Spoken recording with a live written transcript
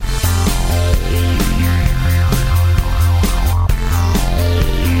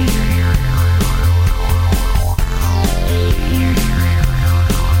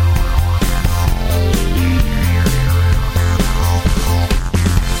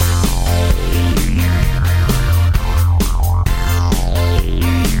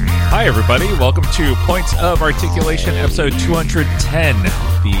everybody. Welcome to Points of Articulation, episode 210,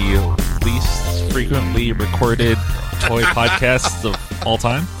 the least frequently recorded toy podcast of all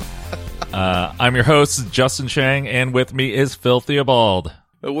time. I'm your host, Justin Chang, and with me is Phil Theobald.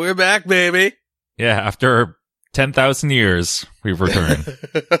 We're back, baby. Yeah, after 10,000 years, we've returned.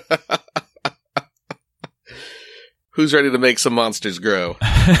 Who's ready to make some monsters grow?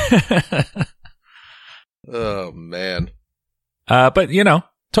 Oh, man. But, you know,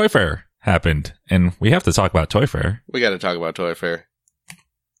 Toy Fair happened, and we have to talk about Toy Fair. We got to talk about Toy Fair.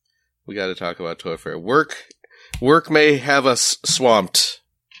 Work may have us swamped,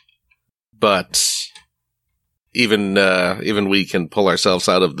 but even we can pull ourselves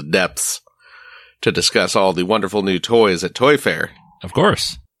out of the depths to discuss all the wonderful new toys at Toy Fair. Of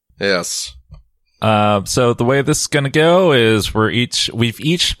course. Yes. So the way this is going to go is we've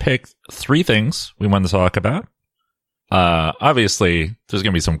each picked 3 things we want to talk about. Obviously there's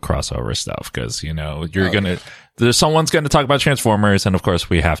going to be some crossover stuff because, you know, someone's going to talk about Transformers, and of course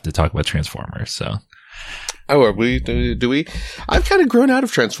we have to talk about Transformers. So. Oh, are we? Do we? I've kind of grown out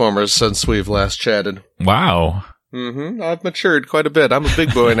of Transformers since we've last chatted. Wow. Mm-hmm. I've matured quite a bit. I'm a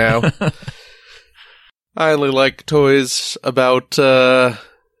big boy now. I only like toys about,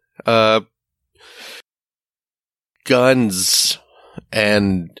 guns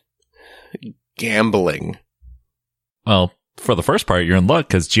and gambling. Well, for the first part, you're in luck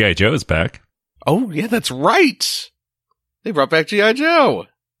because G.I. Joe is back. Oh, yeah, that's right. They brought back G.I. Joe.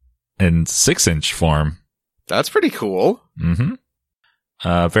 In 6-inch form. That's pretty cool. Mm-hmm.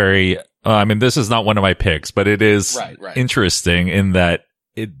 I mean, this is not one of my picks, but it is interesting in that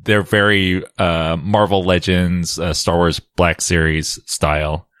they're very Marvel Legends, Star Wars Black Series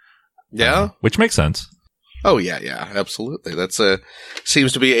style. Yeah. Which makes sense. Oh, yeah, absolutely. That's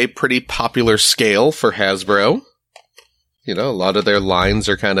seems to be a pretty popular scale for Hasbro. You know, a lot of their lines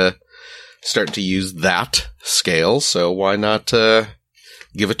are kind of starting to use that scale, so why not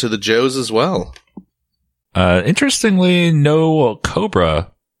give it to the Joes as well? Interestingly, no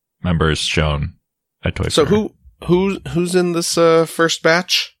Cobra members shown at Toy Fair. So who's in this first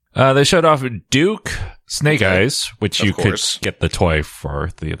batch? They showed off Duke, Snake Eyes, which you could get the toy for,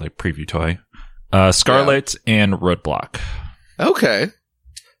 the preview toy. Scarlet and Roadblock. Okay,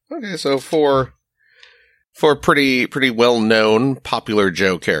 so for pretty well-known popular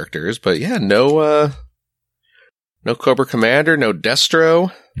Joe characters, but yeah, no Cobra Commander, no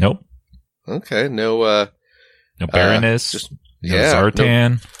Destro. Nope. Okay, no Baroness, no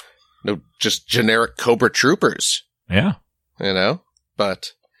Zartan. No, just generic Cobra Troopers. Yeah. You know,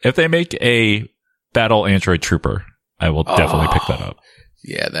 but if they make a Battle Android Trooper, I will definitely pick that up.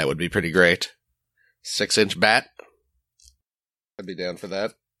 Yeah, that would be pretty great. 6-inch bat. I'd be down for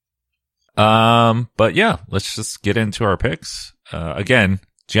that. But yeah, let's just get into our picks. Again,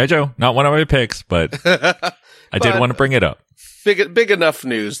 G.I. Joe, not one of my picks, but I did want to bring it up. Big enough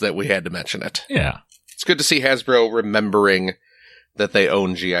news that we had to mention it. Yeah. It's good to see Hasbro remembering that they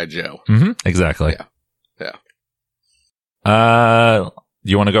own G.I. Joe. Mm-hmm, exactly. Yeah.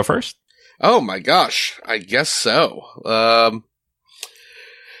 You want to go first? Oh my gosh, I guess so.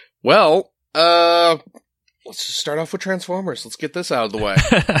 Let's just start off with Transformers. Let's get this out of the way.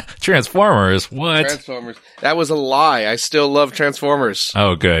 Transformers? What? Transformers. That was a lie. I still love Transformers.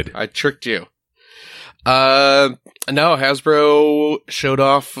 Oh, good. I tricked you. No, Hasbro showed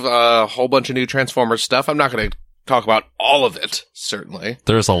off a whole bunch of new Transformers stuff. I'm not going to talk about all of it, certainly.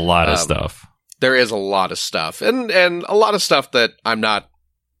 There's a lot of stuff. There is a lot of stuff. And a lot of stuff that I'm not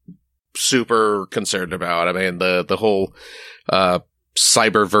super concerned about. I mean, the whole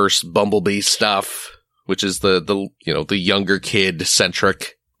Cyberverse Bumblebee stuff, which is the younger kid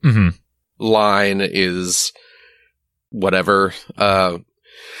centric line, is whatever.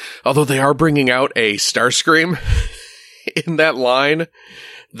 Although they are bringing out a Starscream in that line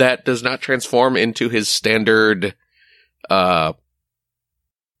that does not transform into his standard F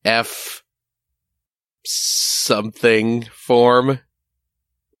something form. What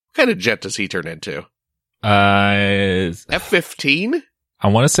kind of jet does he turn into? F-15? I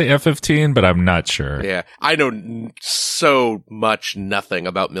want to say F-15, but I'm not sure. Yeah, I know so much nothing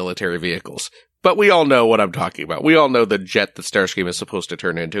about military vehicles, but we all know what I'm talking about. We all know the jet that Starscream is supposed to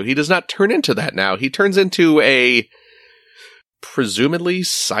turn into. He does not turn into that now. He turns into a presumably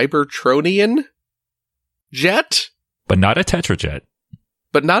Cybertronian jet? But not a Tetrajet.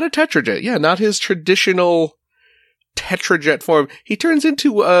 Yeah, not his traditional Tetrajet form. He turns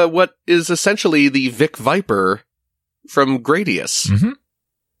into what is essentially the Vic Viper from Gradius,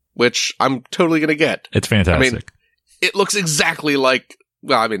 which I'm totally going to get. It's fantastic. I mean, it looks exactly like,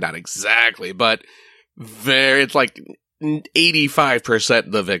 well, I mean, not exactly, but it's like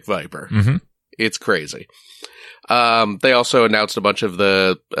 85% the Vic Viper. Mm-hmm. It's crazy. They also announced a bunch of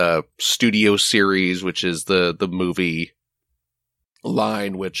the studio series, which is the movie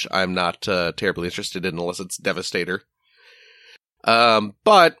line, which I'm not terribly interested in unless it's Devastator.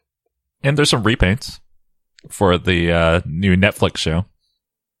 But and there's some repaints for the new Netflix show.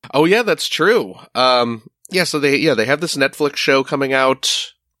 Oh yeah, that's true. So they have this Netflix show coming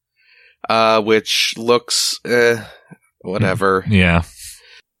out, which looks whatever. Yeah.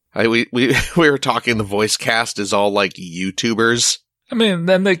 We were talking. The voice cast is all like YouTubers. I mean,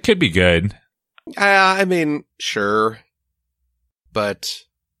 then they could be good. I mean, sure, but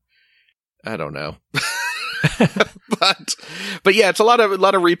I don't know. but yeah, it's a lot of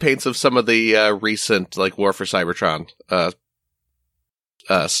repaints of some of the recent like War for Cybertron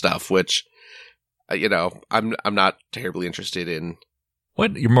stuff, which I'm not terribly interested in.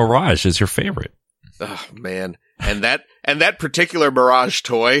 What? Your Mirage is your favorite? Oh man, and that particular Mirage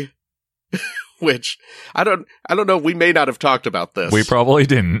toy, which I don't know. We may not have talked about this. We probably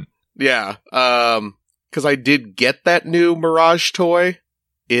didn't. Yeah, because I did get that new Mirage toy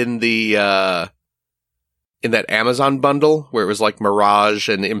in the in that Amazon bundle where it was like Mirage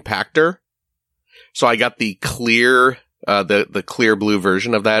and Impactor. So I got the clear, the clear blue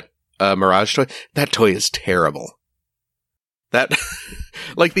version of that Mirage toy. That toy is terrible. That,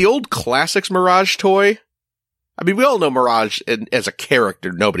 like the old Classics Mirage toy. I mean, we all know Mirage as a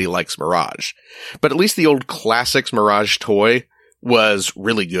character. Nobody likes Mirage. But at least the old Classics Mirage toy was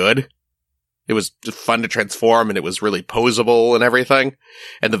really good. It was fun to transform and it was really posable and everything.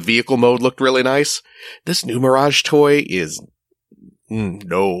 And the vehicle mode looked really nice. This new Mirage toy is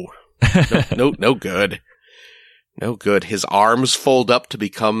no good. No good. His arms fold up to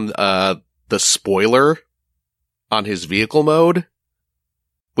become the spoiler on his vehicle mode,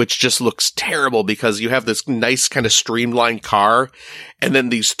 which just looks terrible because you have this nice kind of streamlined car and then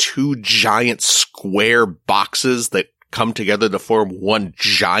these two giant square boxes that come together to form one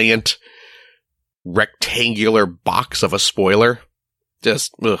giant rectangular box of a spoiler.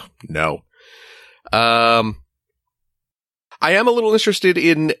 Just, no. I am a little interested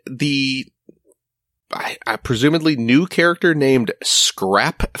in the presumably new character named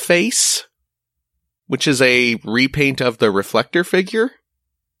Scrap Face, which is a repaint of the Reflector figure.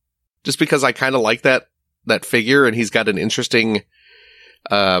 Just because I kind of like that figure, and he's got an interesting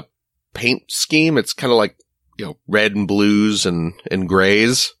paint scheme. It's kind of like, red and blues and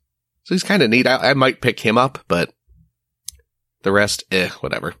grays. So he's kind of neat. I might pick him up, but the rest,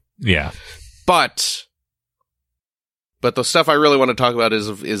 whatever. Yeah. But the stuff I really want to talk about is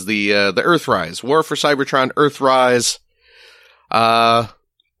the Earthrise. War for Cybertron Earthrise.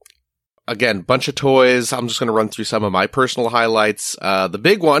 Again, bunch of toys. I'm just going to run through some of my personal highlights. The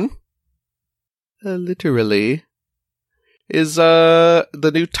big one, literally, is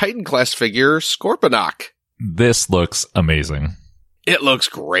the new Titan class figure, Scorponok. This looks amazing. It looks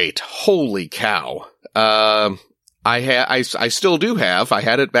great. Holy cow. I still do have. I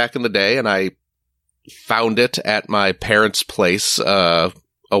had it back in the day, and I found it at my parents' place a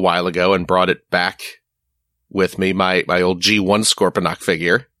while ago and brought it back with me, my old G1 Scorponok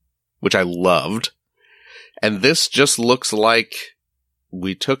figure, which I loved. And this just looks like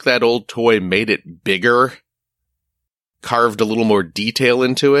we took that old toy, made it bigger, carved a little more detail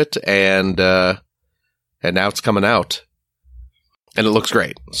into it, and now it's coming out. And it looks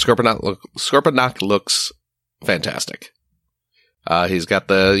great. Scorponok looks fantastic. He's got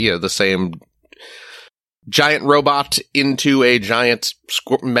the same giant robot into a giant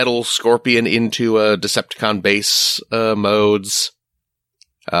metal scorpion into a Decepticon base modes.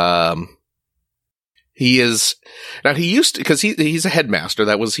 He used to, because he's a headmaster.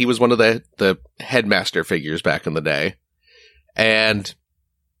 He was one of the headmaster figures back in the day. And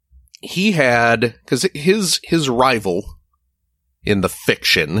he had, because his rival in the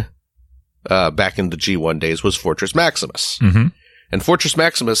fiction, back in the G1 days was Fortress Maximus. Mm-hmm. And Fortress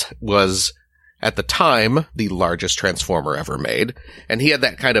Maximus was, at the time, the largest Transformer ever made. And he had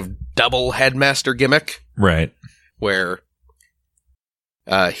that kind of double headmaster gimmick. Right. Where,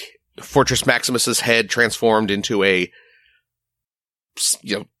 Fortress Maximus's head transformed into a,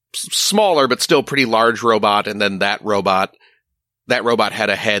 smaller but still pretty large robot. And then that robot had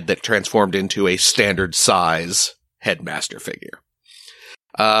a head that transformed into a standard size headmaster figure.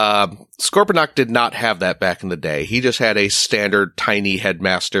 Scorponok did not have that back in the day. He just had a standard tiny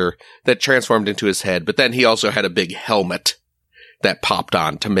headmaster that transformed into his head, but then he also had a big helmet that popped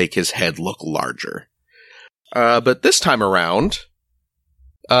on to make his head look larger. But this time around,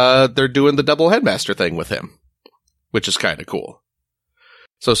 they're doing the double headmaster thing with him, which is kind of cool.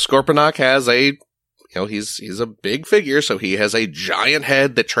 So Scorponok has he's a big figure, so he has a giant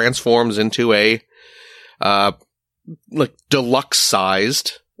head that transforms into a like deluxe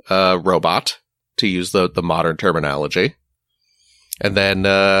sized robot, to use the modern terminology. And then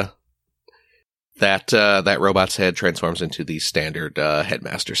that robot's head transforms into the standard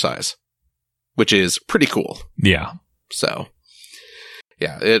headmaster size, which is pretty cool. Yeah. So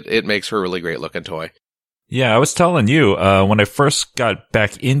yeah, it makes for a really great looking toy. Yeah, I was telling you, when I first got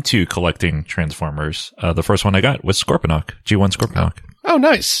back into collecting Transformers, the first one I got was Scorponok, G1 Scorponok. Oh,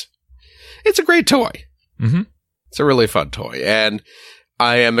 nice. It's a great toy. Mm-hmm. It's a really fun toy. And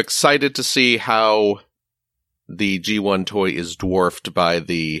I am excited to see how the G1 toy is dwarfed by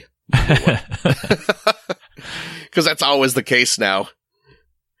the because that's always the case now.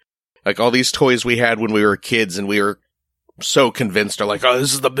 Like all these toys we had when we were kids and we were so convinced, are like, oh,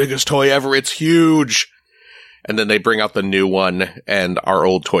 this is the biggest toy ever. It's huge. And then they bring out the new one and our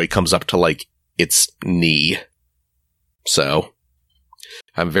old toy comes up to like its knee. So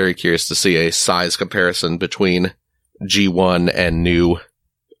I'm very curious to see a size comparison between G1 and new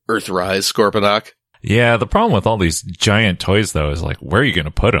Earthrise Scorponok. Yeah, the problem with all these giant toys, though, is like, where are you going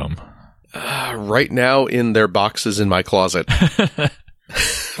to put them? Right now in their boxes in my closet.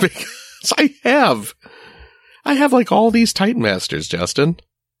 Because I have like all these Titan Masters, Justin.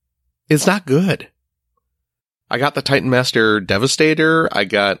 It's not good. I got the Titan Master Devastator. I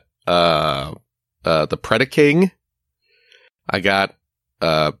got the Predaking. I got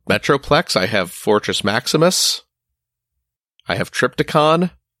Metroplex. I have Fortress Maximus. I have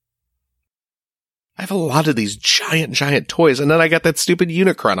Trypticon. I have a lot of these giant toys, and then I got that stupid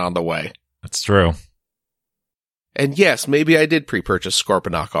Unicron on the way. That's true. And yes, maybe I did pre-purchase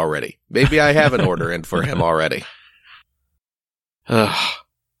Scorponok already. Maybe I have an order in for him already.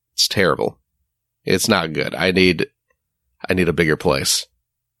 It's terrible. It's not good. I need a bigger place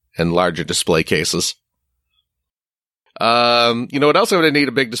and larger display cases. You know what else I'm going to need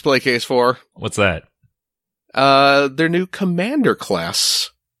a big display case for? What's that? Their new Commander class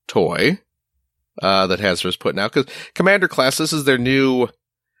toy. That Hasbro's putting out, because Commander class, this is their new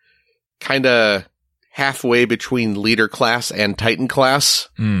kind of halfway between leader class and Titan class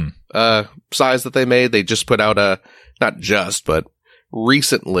size that they made. They just put out but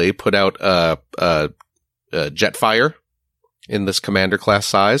recently put out a Jetfire in this Commander class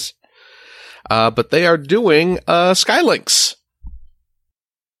size. But they are doing Skylynx.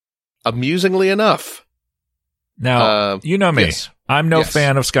 Amusingly enough. Now, you know me. Yes. I'm no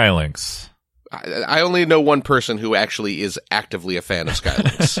fan of Skylynx. I only know one person who actually is actively a fan of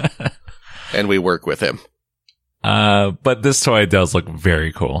Skylynx, and we work with him. But this toy does look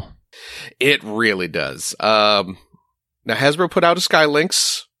very cool. It really does. Now, Hasbro put out a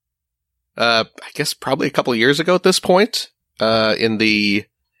Skylynx, I guess probably a couple of years ago at this point, in the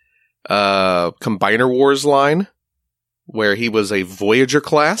Combiner Wars line, where he was a Voyager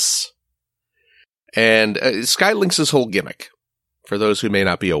class. And Skylynx's whole gimmick, for those who may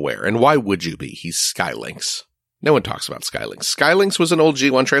not be aware, and why would you be? He's Skylynx. No one talks about Skylynx. Skylynx was an old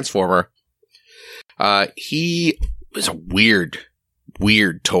G1 Transformer. He was a weird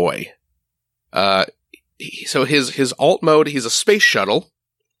toy. So his alt mode, he's a space shuttle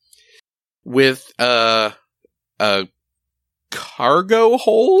with a cargo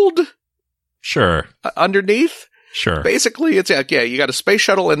hold. Sure. Underneath. Sure. Basically, it's you got a space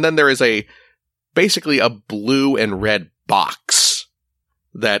shuttle, and then there is basically a blue and red box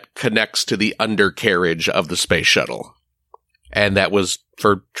that connects to the undercarriage of the space shuttle. And that was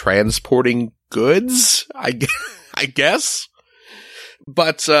for transporting goods, I guess.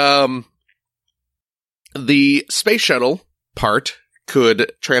 But the space shuttle part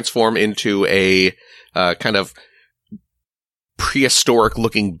could transform into a kind of prehistoric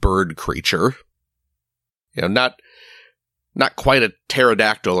looking bird creature. You know, not quite a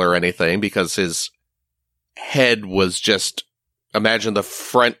pterodactyl or anything, because his head was just, imagine the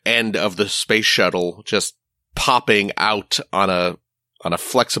front end of the space shuttle just popping out on a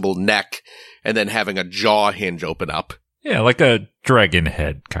flexible neck and then having a jaw hinge open up. Yeah, like a dragon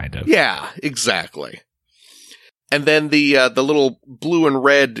head, kind of. Yeah, exactly. And then the little blue and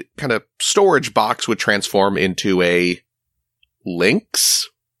red kind of storage box would transform into a lynx,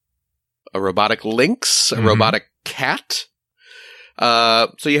 a robotic lynx, a robotic cat. So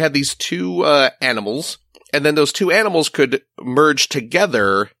you had these two animals, and then those two animals could merge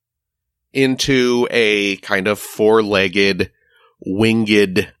together into a kind of four-legged,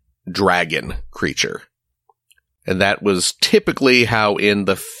 winged dragon creature. And that was typically how in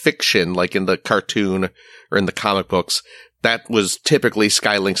the fiction, like in the cartoon or in the comic books, that was typically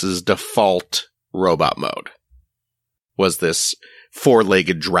Skylynx's default robot mode, was this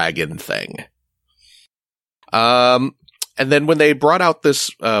four-legged dragon thing. And then when they brought out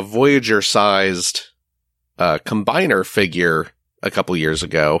this Voyager-sized Combiner figure a couple years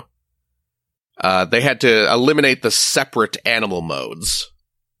ago, they had to eliminate the separate animal modes.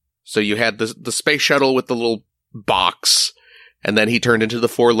 So you had the space shuttle with the little box, and then he turned into the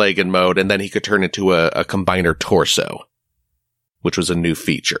four-legged mode, and then he could turn into a Combiner torso, which was a new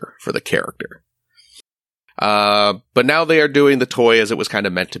feature for the character. But now they are doing the toy as it was kind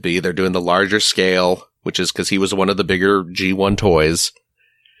of meant to be. They're doing the larger scale, which is because he was one of the bigger G1 toys.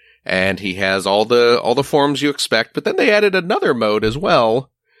 And he has all the forms you expect, but then they added another mode as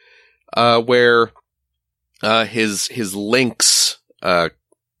well, where, his Lynx,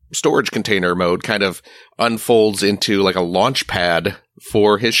 storage container mode kind of unfolds into like a launch pad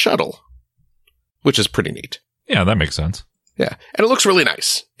for his shuttle, which is pretty neat. Yeah, that makes sense. Yeah. And it looks really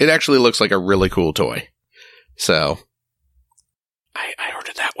nice. It actually looks like a really cool toy. So I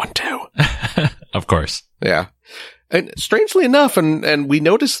ordered that one too. Of course. Yeah. And strangely enough, and we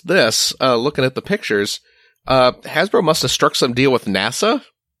noticed this, looking at the pictures, Hasbro must have struck some deal with NASA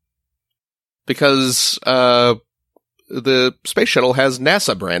because, the space shuttle has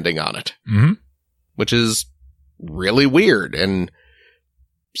NASA branding on it, which is really weird and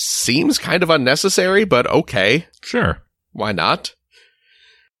seems kind of unnecessary, but okay. Sure. Why not?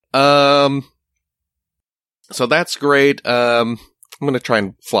 So that's great. I'm going to try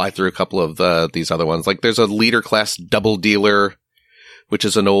and fly through a couple of these other ones. Like there's a leader class double dealer, which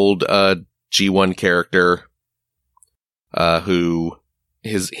is an old G1 character who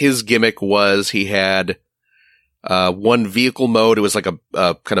his gimmick was he had one vehicle mode. It was like a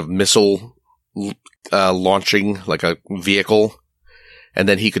kind of missile launching like a vehicle, and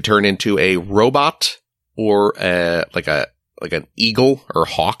then he could turn into a robot or like an eagle or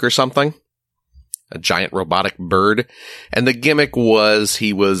hawk or something. A giant robotic bird. And the gimmick was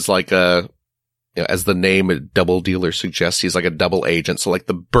he was like as the name double dealer suggests, he's like a double agent. So like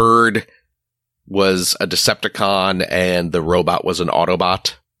the bird was a Decepticon and the robot was an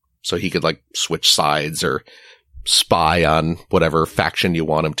Autobot. So he could like switch sides or spy on whatever faction you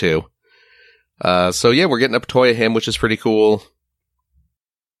want him to. So yeah, we're getting a toy of him, which is pretty cool.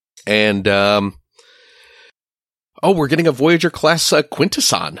 And, we're getting a Voyager class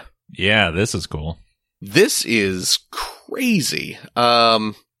Quintesson. Yeah, this is cool. This is crazy.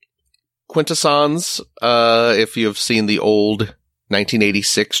 Quintessons, if you've seen the old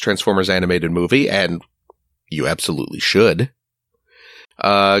 1986 Transformers animated movie, and you absolutely should,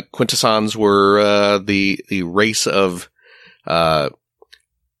 Quintessons were the race of the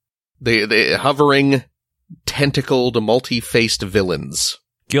hovering, tentacled, multi-faced villains.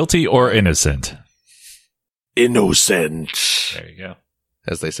 Guilty or innocent? Innocent. There you go.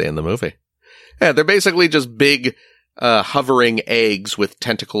 As they say in the movie. Yeah, they're basically just big, hovering eggs with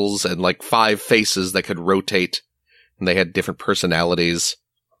tentacles and like 5 faces that could rotate, and they had different personalities.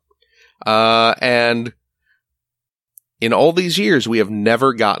 And in all these years, we have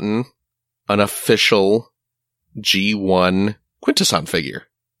never gotten an official G1 Quintesson figure.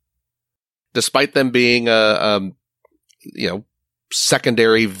 Despite them being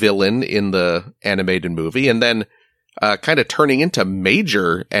secondary villain in the animated movie, and then kind of turning into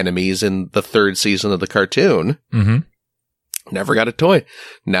major enemies in the 3rd season of the cartoon. Mm-hmm. Never got a toy.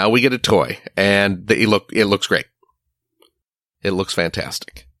 Now we get a toy, and it looks great. It looks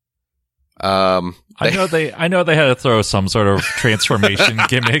fantastic. I know they had to throw some sort of transformation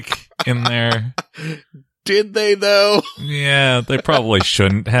gimmick in there. Did they though? Yeah, they probably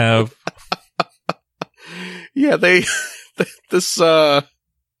shouldn't have. Yeah, this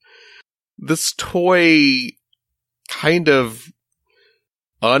toy kind of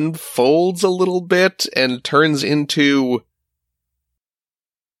unfolds a little bit and turns into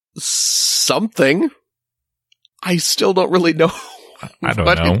something. I still don't really know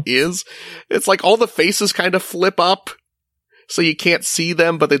what it is. It's like all the faces kind of flip up so you can't see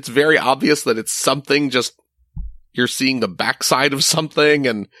them, but it's very obvious that it's something, just you're seeing the backside of something,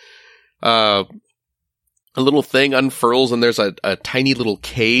 and a little thing unfurls and there's a tiny little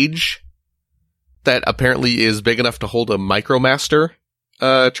cage that apparently is big enough to hold a Micromaster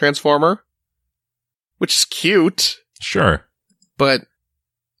Transformer, which is cute. Sure. But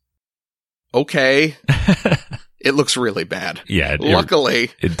okay. It looks really bad. Yeah. Luckily.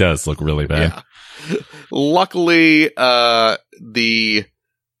 It does look really bad. Yeah. Luckily, the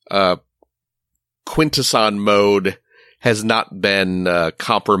Quintesson mode has not been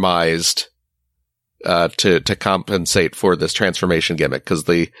compromised to compensate for this transformation gimmick, because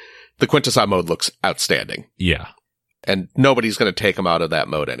the Quintesson mode looks outstanding. Yeah. And nobody's going to take them out of that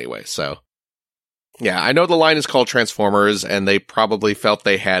mode anyway, so. Yeah, I know the line is called Transformers, and they probably felt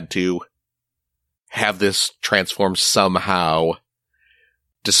they had to have this transform somehow,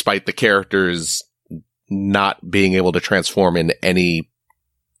 despite the characters not being able to transform in any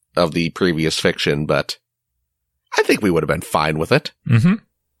of the previous fiction, but I think we would have been fine with it. Mm-hmm.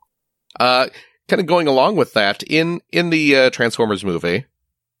 Kind of going along with that, in the Transformers movie,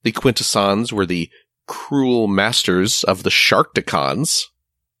 the Quintessons were the cruel masters of the Sharkticons.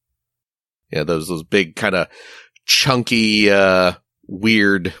 Yeah, those big kind of chunky,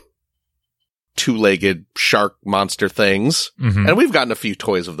 weird, two-legged shark monster things. Mm-hmm. And we've gotten a few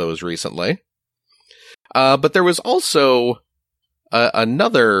toys of those recently. But there was also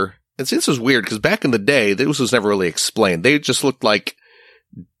another, and this was weird because back in the day, this was never really explained. They just looked like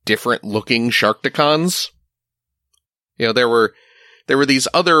different looking Sharkticons. You know, there were these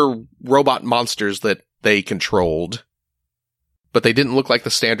other robot monsters that they controlled, but they didn't look like the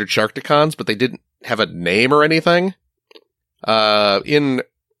standard Sharkticons, but they didn't have a name or anything. In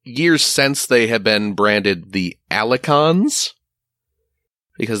years since, they have been branded the Alicons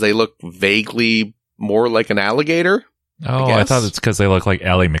because they look vaguely more like an alligator. Oh, I thought it's because they look like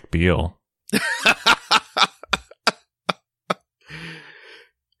Ally McBeal.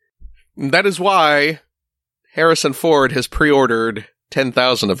 That is why Harrison Ford has pre-ordered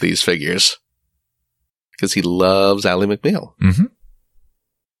 10,000 of these figures. Because he loves Ally McBeal. Mm-hmm.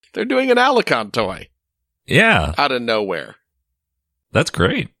 They're doing an Alicon toy. Yeah. Out of nowhere. That's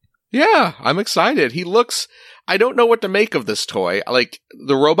great. Yeah, I'm excited. He looks... I don't know what to make of this toy. Like,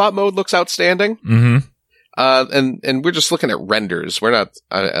 the robot mode looks outstanding. Mm-hmm. And we're just looking at renders. We're not...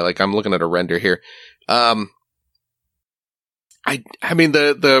 I'm looking at a render here. I mean,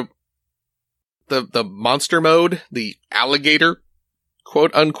 the monster mode, the alligator,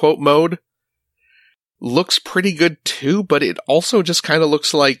 quote unquote mode, looks pretty good too, but it also just kind of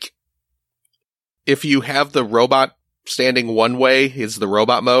looks like if you have the robot standing one way is the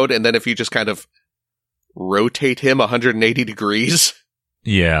robot mode, and then if you just kind of rotate him 180 degrees.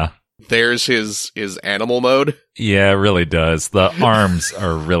 Yeah. There's his animal mode. Yeah, it really does. The arms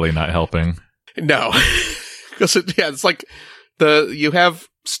are really not helping. No. Because it's like you have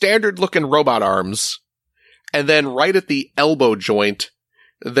standard looking robot arms, and then right at the elbow joint,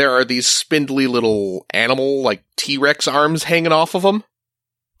 there are these spindly little animal, like T-Rex arms hanging off of them.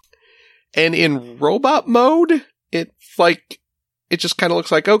 And in robot mode, it just kind of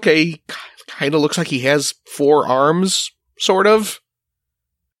looks like, okay, he kind of looks like he has 4 arms, sort of.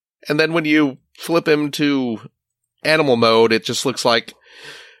 And then when you flip him to animal mode, it just looks like,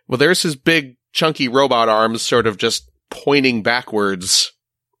 well, there's his big, chunky robot arms sort of just pointing backwards,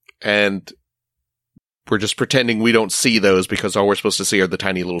 and we're just pretending we don't see those because all we're supposed to see are the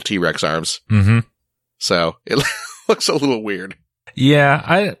tiny little T-Rex arms. Mm-hmm. So it looks a little weird.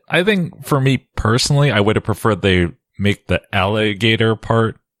 Yeah, I think for me personally, I would have preferred they make the alligator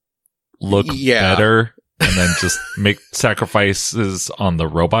part look better and then just make sacrifices on the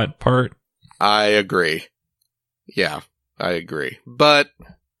robot part. I agree. Yeah, I agree. But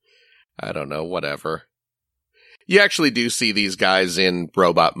I don't know, whatever. You actually do see these guys in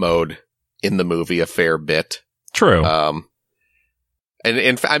robot mode in the movie a fair bit. True.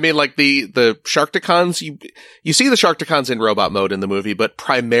 And I mean, like the Sharkticons, you see the Sharkticons in robot mode in the movie, but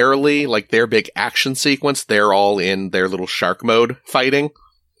primarily, like their big action sequence, they're all in their little shark mode fighting.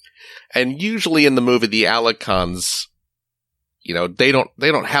 And usually in the movie, the Alicons, you know, they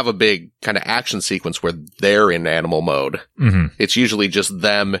don't have a big kind of action sequence where they're in animal mode. Mm-hmm. It's usually just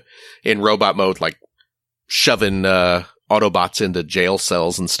them in robot mode, like shoving Autobots into jail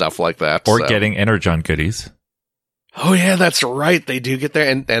cells and stuff like that. Or getting Energon goodies. Oh yeah, that's right. They do get there,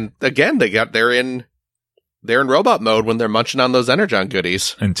 and again, they're in robot mode when they're munching on those Energon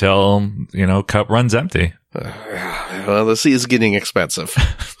goodies until cup runs empty. Well, the sea is getting expensive.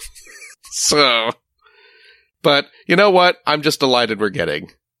 So, but you know what? I'm just delighted we're getting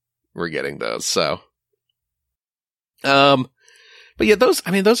those. So, but yeah, those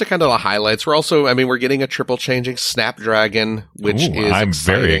are kind of the highlights. We're also, we're getting a triple changing Snapdragon, which is I'm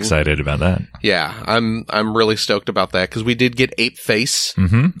exciting. very excited about that. Yeah, I'm really stoked about that because we did get Ape Face.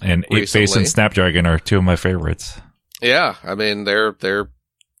 Mm-hmm. And Ape Face and Snapdragon are two of my favorites. Yeah, they're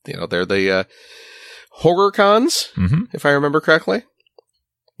the horror cons, if I remember correctly.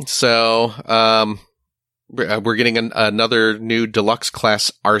 So, we're getting another new deluxe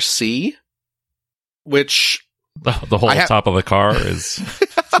class RC, which the whole top of the car is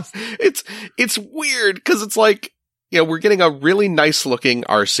it's weird because it's like, we're getting a really nice looking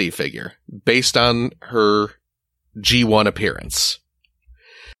RC figure based on her G1 appearance.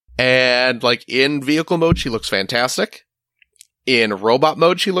 And like in vehicle mode, she looks fantastic. In robot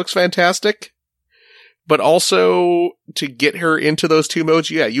mode, she looks fantastic. But also, to get her into those two modes,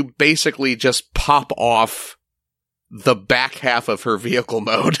 you basically just pop off the back half of her vehicle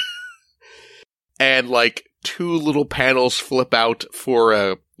mode. And, like, two little panels flip out for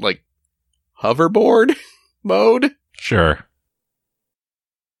a, like, hoverboard mode. Sure.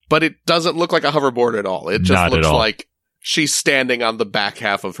 But it doesn't look like a hoverboard at all. It just Not looks at all. like she's standing on the back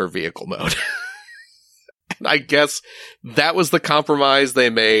half of her vehicle mode. And I guess that was the compromise they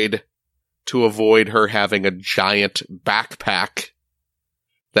made to avoid her having a giant backpack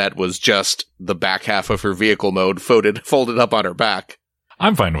that was just the back half of her vehicle mode folded up on her back.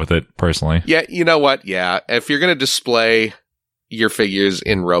 I'm fine with it, personally. Yeah, you know what? Yeah, if you're going to display your figures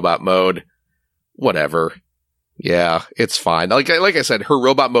in robot mode, whatever. Yeah, it's fine. Like I said, her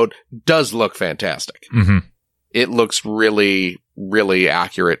robot mode does look fantastic. Mm-hmm. It looks really, really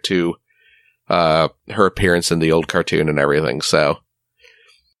accurate to her appearance in the old cartoon and everything. So,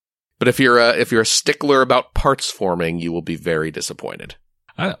 but if you're a stickler about parts forming, you will be very disappointed.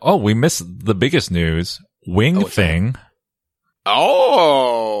 We missed the biggest news. Wing Thing.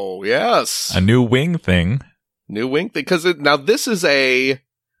 Oh, yes. A new Wing Thing. New Wing Thing. Because now this is a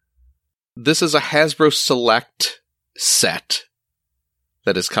Hasbro Select set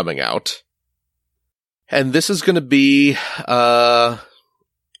that is coming out. And this is going to be, it's a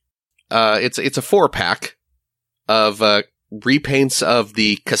 4-pack of, repaints of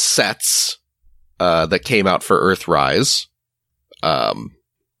the cassettes, that came out for Earthrise.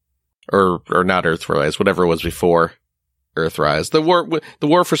 Or not Earthrise, whatever it was before Earthrise. The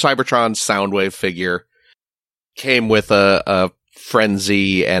War for Cybertron Soundwave figure came with a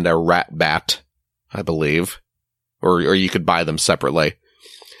Frenzy and a Rat Bat, I believe. Or you could buy them separately.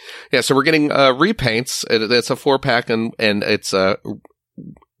 Yeah, so we're getting repaints. It's a 4-pack and it's a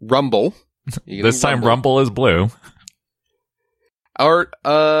Rumble. This time Rumble is blue. Oh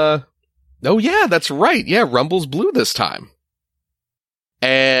yeah, that's right. Yeah, Rumble's blue this time.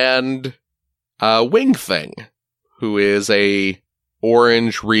 And Wing Thing, who is a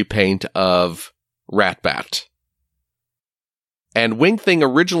orange repaint of Rat-Bat. And Wing Thing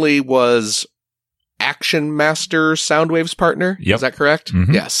originally was Action Master Soundwave's partner. Yep. Is that correct?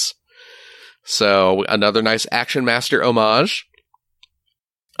 Mm-hmm. Yes. So another nice Action Master homage.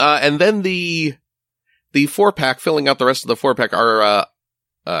 And then the 4-pack, filling out the rest of the 4-pack, are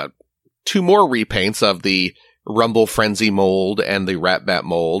two more repaints of the Rumble Frenzy mold and the Rat-Bat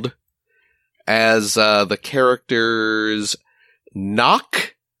mold as the characters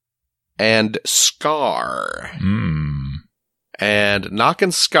Knock and Scar. And Knock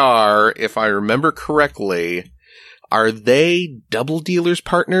and Scar, if I remember correctly, are they Double Dealer's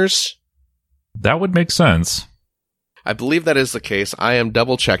partners? That would make sense. I believe that is the case. I am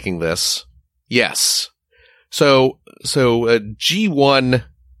double checking this. Yes. So G1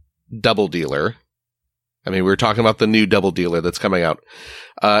 Double Dealer. I mean, we were talking about the new Double Dealer that's coming out.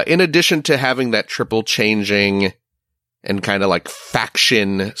 In addition to having that triple changing and kind of like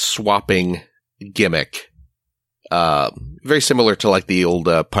faction swapping gimmick, very similar to like the old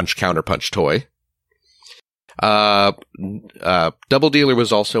Punch Counter Punch toy. Double Dealer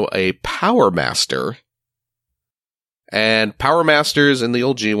was also a Power Master. And Power Masters in the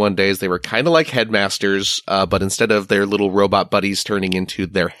old G1 days, they were kind of like Headmasters, but instead of their little robot buddies turning into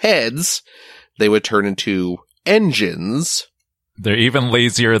their heads, they would turn into engines. They're even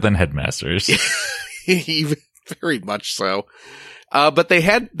lazier than Headmasters. Even very much so. But they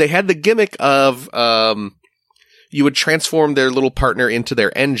had the gimmick of you would transform their little partner into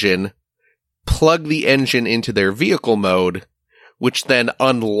their engine, plug the engine into their vehicle mode, which then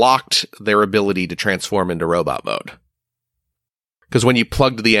unlocked their ability to transform into robot mode. Because when you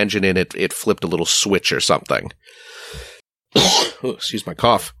plugged the engine in, it flipped a little switch or something. Oh, excuse my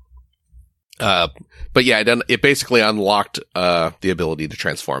cough. But yeah, it basically unlocked the ability to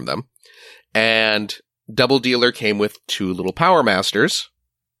transform them. And Double Dealer came with two little Power Masters.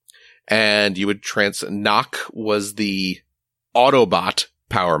 And you would Knock was the Autobot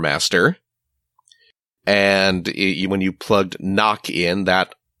Power Master. And when you plugged Knock in,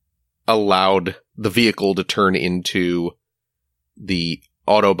 that allowed the vehicle to turn into the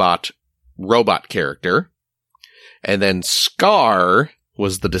Autobot robot character. And then Scar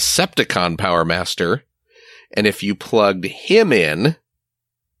was the Decepticon Power Master. And if you plugged him in,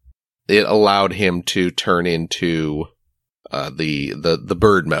 it allowed him to turn into the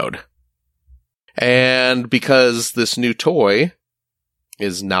bird mode. And because this new toy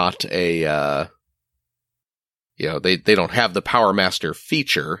is not a they don't have the Power Master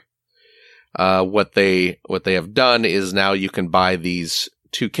feature, what they have done is now you can buy these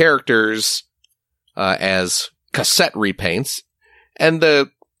two characters as cassette repaints. And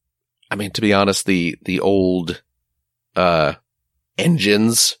I mean, to be honest, the old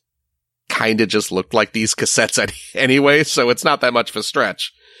engines kind of just looked like these cassettes anyway, so it's not that much of a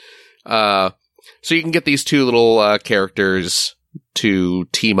stretch. So you can get these two little characters to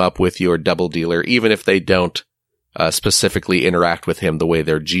team up with your double dealer, even if they don't specifically interact with him the way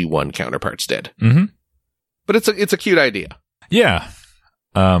their G1 counterparts did. Mm-hmm. But it's a cute idea. Yeah.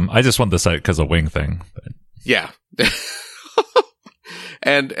 I just want the set because of Wing thing. But. Yeah.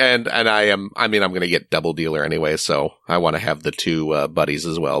 and I'm going to get double dealer anyway, so I want to have the two buddies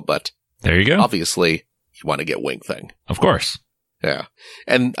as well. But there you go. Obviously, you want to get Wing thing. Of course. Yeah.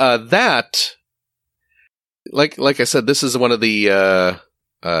 And that, like I said, this is one of the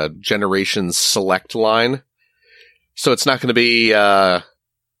Generations Select line. So it's not going to be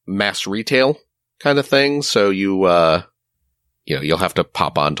mass retail kind of thing. So you'll have to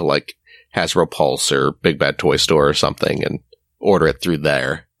pop on to like Hasbro Pulse or Big Bad Toy Store or something and order it through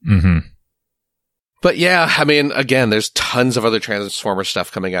there. Mm-hmm. But yeah, I mean, again, there's tons of other Transformer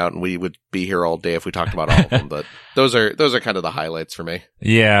stuff coming out, and we would be here all day if we talked about all of them. But those are kind of the highlights for me.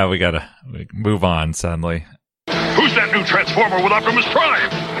 Yeah, we gotta move on, sadly. Who's that new Transformer with Optimus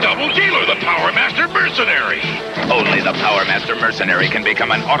Prime? Double Dealer, the Power Master Mercenary. Only the Power Master Mercenary can become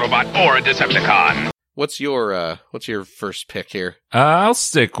an Autobot or a Decepticon. What's your first pick here? I'll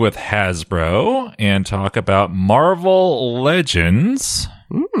stick with Hasbro and talk about Marvel Legends.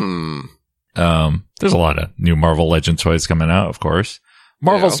 There's a lot of new Marvel Legends toys coming out, of course.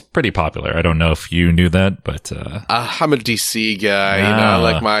 Marvel's pretty popular. I don't know if you knew that, but I'm a DC guy. You know,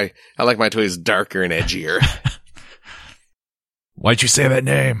 I like my toys darker and edgier. Why'd you say that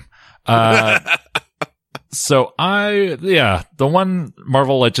name? So the one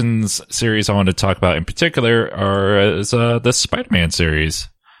Marvel Legends series I want to talk about in particular is the Spider-Man series.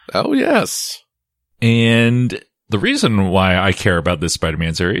 Oh, yes. And the reason why I care about this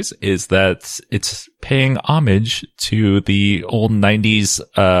Spider-Man series is that it's paying homage to the old 90s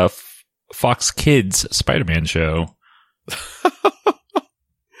Fox Kids Spider-Man show.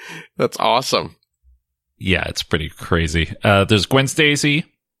 That's awesome. Yeah, it's pretty crazy. There's Gwen Stacy.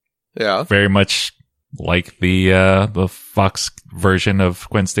 Yeah. Very much like the Fox version of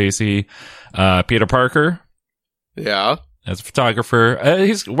Gwen Stacy. Peter Parker. Yeah. As a photographer.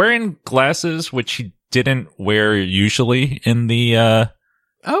 He's wearing glasses, which he didn't wear usually in the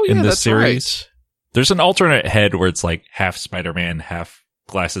series. Right. There's an alternate head where it's like half Spider-Man, half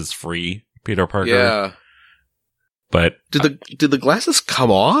glasses free Peter Parker. Yeah. But did the glasses come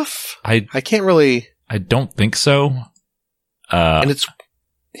off? I can't really. I don't think so. And it's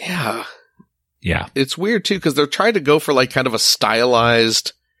it's weird too because they're trying to go for like kind of a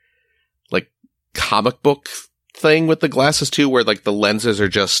stylized like comic book thing with the glasses too, where like the lenses are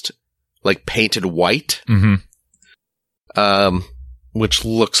just like painted white, which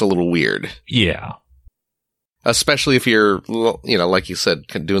looks a little weird. Yeah. Especially if you're, like you said,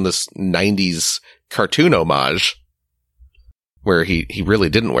 doing this 90s cartoon homage where he really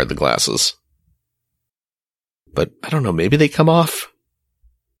didn't wear the glasses. But I don't know, maybe they come off?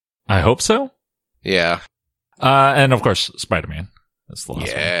 I hope so. Yeah. And of course, Spider-Man. That's the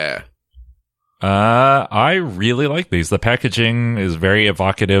last one. I really like these. The packaging is very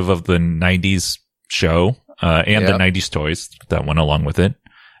evocative of the 90s show, and the 90s toys that went along with it.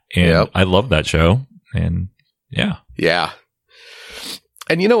 And I love that show. And yeah. Yeah.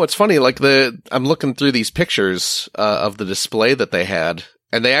 And you know what's funny? Like I'm looking through these pictures, of the display that they had,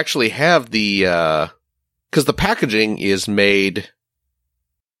 and they actually have cause the packaging is made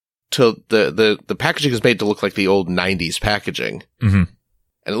to, the packaging is made to look like the old 90s packaging. Mm-hmm.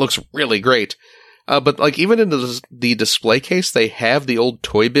 And it looks really great. But like even in the display case, they have the old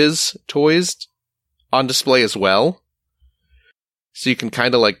Toy Biz toys on display as well. So you can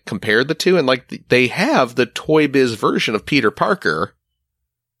kind of like compare the two, and like they have the Toy Biz version of Peter Parker,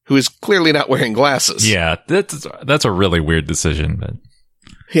 who is clearly not wearing glasses. Yeah, that's a really weird decision, but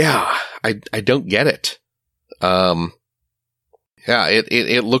yeah, I don't get it. Yeah,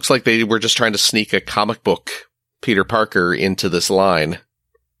 it looks like they were just trying to sneak a comic book Peter Parker into this line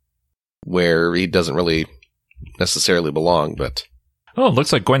where he doesn't really necessarily belong, but it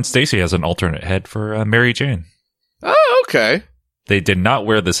looks like Gwen Stacy has an alternate head for Mary Jane. Oh, okay. They did not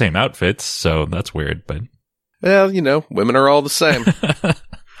wear the same outfits, so that's weird, but well, women are all the same.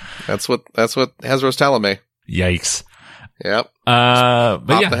 That's what Hasbro's telling me. Yikes. Yep. But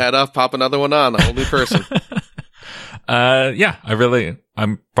pop the head off, pop another one on, a whole new person. I'm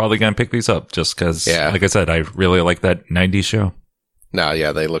probably going to pick these up just because, like I said, I really like that 90s show. No,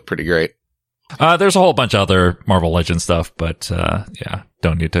 yeah, they look pretty great. There's a whole bunch of other Marvel Legends stuff, but,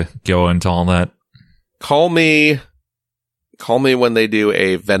 don't need to go into all that. Call me call me when they do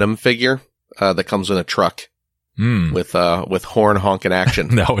a Venom figure that comes in a truck with horn honking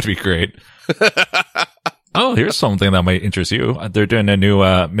action. That would be great. Oh, here's something that might interest you. They're doing a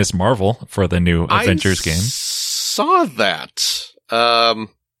new Ms. Marvel for the new Avengers game. Saw that.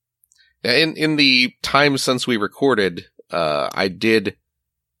 In the time since we recorded, I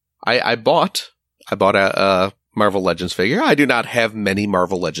bought a Marvel Legends figure. I do not have many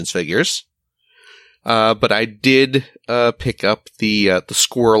Marvel Legends figures. But I did pick up the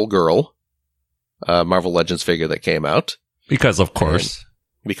Squirrel Girl Marvel Legends figure that came out. Because of course.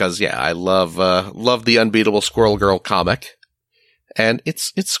 Because I love the Unbeatable Squirrel Girl comic. And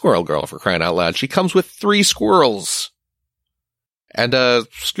it's Squirrel Girl, for crying out loud. She comes with 3 squirrels. And a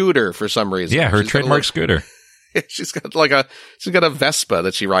scooter for some reason. Yeah, her trademark scooter. She's got a Vespa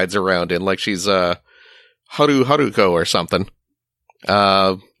that she rides around in, like she's Haruko or something.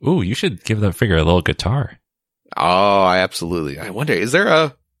 Ooh, you should give that figure a little guitar. Oh, I wonder,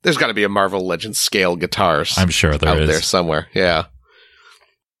 there's gotta be a Marvel Legends scale guitars. I'm sure there out is. There somewhere. Yeah.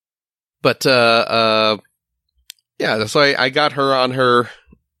 But, so I got her on her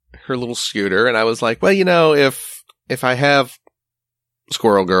little scooter, and I was like, well, if I have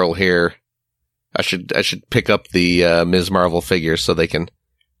Squirrel Girl here, I should pick up the Ms. Marvel figures so they can,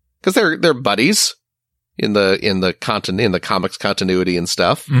 because they're buddies in the comics continuity and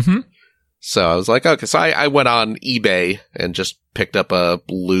stuff. Mm-hmm. So I was like, okay. So I went on eBay and just picked up a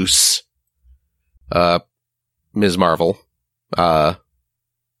loose Ms. Marvel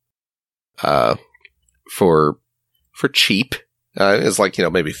for cheap. It's like,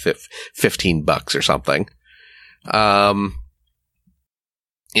 maybe $15 or something.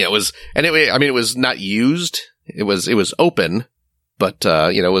 It was not used. It was open, but,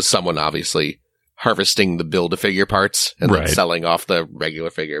 it was someone obviously harvesting the Build-A-Figure parts and then selling off the regular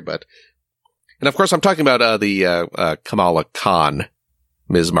figure. And of course I'm talking about, the Kamala Khan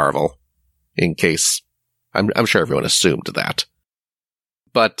Ms. Marvel, in case I'm sure everyone assumed that.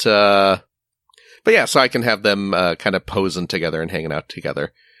 But yeah, so I can have them, kind of posing together and hanging out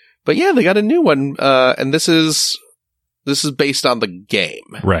together. But yeah, they got a new one, and this is based on the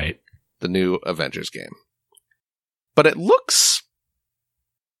game. Right. The new Avengers game. But it looks,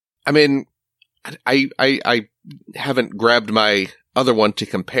 I mean, I haven't grabbed my other one to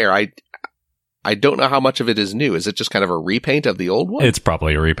compare. I don't know how much of it is new. Is it just kind of a repaint of the old one? It's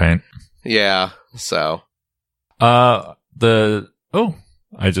probably a repaint. Yeah. So. What's that?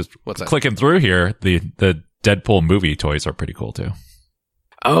 Clicking through here, the Deadpool movie toys are pretty cool too.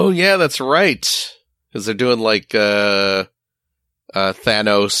 Oh yeah, that's right. Because they're doing like Thanos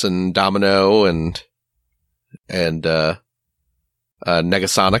and Domino and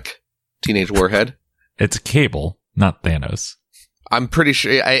Negasonic, Teenage Warhead. It's Cable, not Thanos. I'm pretty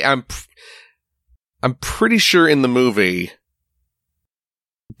sure. I'm pretty sure in the movie,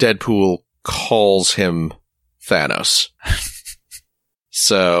 Deadpool calls him Thanos.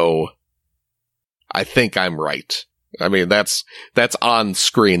 So, I think I'm right. I mean, that's on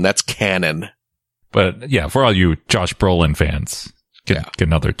screen. That's canon. But yeah, for all you Josh Brolin fans, get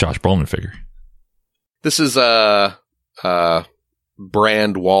another Josh Brolin figure. This is a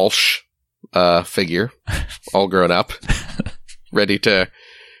Brand Walsh figure, all grown up, ready to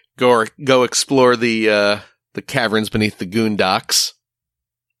go explore the caverns beneath the Goondocks.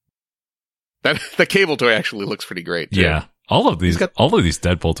 The Cable toy actually looks pretty great too. Yeah, all of these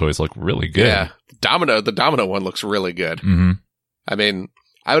Deadpool toys look really good. Yeah, the Domino one looks really good. Mm-hmm. I mean,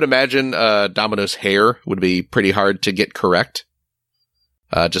 I would imagine Domino's hair would be pretty hard to get correct,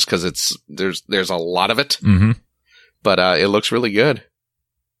 just because there's a lot of it. Mm-hmm. But it looks really good.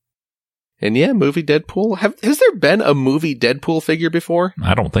 And yeah, movie Deadpool. Has there been a movie Deadpool figure before?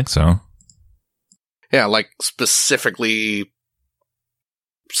 I don't think so. Yeah, like specifically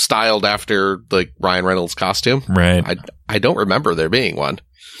styled after like Ryan Reynolds' costume. Right. I don't remember there being one.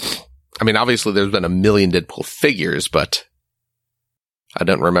 I mean, obviously there's been a million Deadpool figures, but I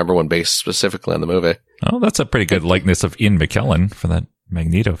don't remember one based specifically on the movie. Oh, that's a pretty good likeness of Ian McKellen for that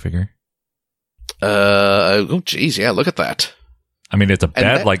Magneto figure. Oh geez, yeah, look at that. I mean, it's a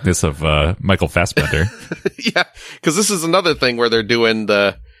bad likeness of Michael Fassbender. Yeah, because this is another thing where they're doing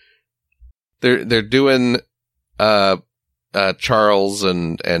Charles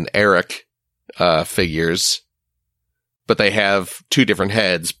and Eric figures, but they have 2 different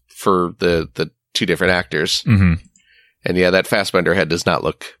heads for the 2 different actors. Mm-hmm. And yeah, that Fassbender head does not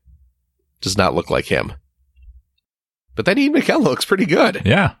look like him. But that Ian McKellen looks pretty good.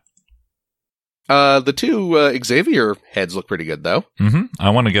 Yeah. The 2 Xavier heads look pretty good though. Mm-hmm. I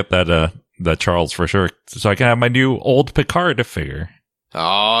want to get that Charles for sure, so I can have my new old Picard figure.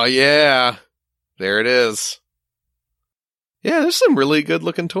 Oh yeah, there it is. Yeah, there's some really good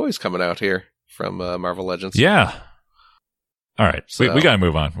looking toys coming out here from Marvel Legends. Yeah. All right, So- we got to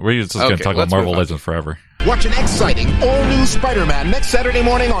move on. We're just going to Okay, talk about let's Marvel move on. Legends forever. Watch an exciting all-new Spider-Man next Saturday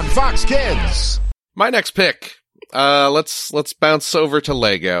morning on Fox Kids. My next pick. Let's bounce over to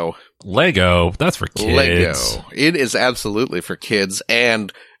Lego. Lego, that's for kids. Lego. It is absolutely for kids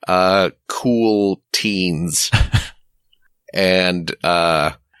and cool teens. And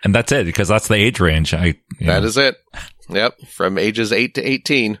And that's it, because that's the age range. that is it. Yep, from ages 8 to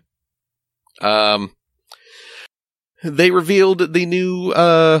 18. They revealed the new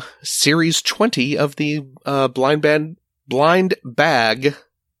Series 20 of the Blind Bag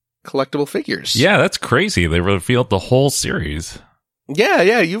collectible figures. Yeah, that's crazy. They revealed the whole series. Yeah,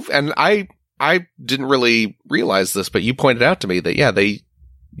 I didn't really realize this, but you pointed out to me that, they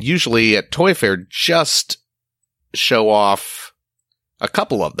usually at Toy Fair just show off a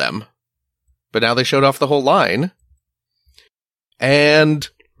couple of them, but now they showed off the whole line. And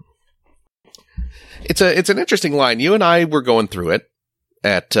it's an interesting line. You and I were going through it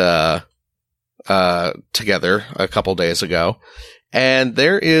at, together a couple days ago. And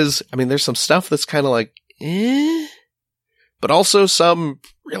there's some stuff that's kind of like, but also some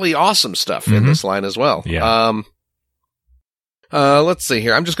really awesome stuff in this line as well. Yeah. Let's see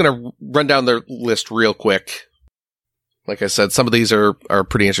here. I'm just going to run down their list real quick. Like I said, some of these are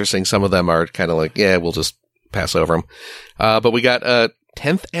pretty interesting. Some of them are kind of like, we'll just pass over them. But we got a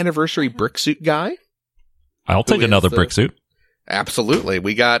 10th anniversary brick suit guy. I'll take is another the- brick suit. Absolutely.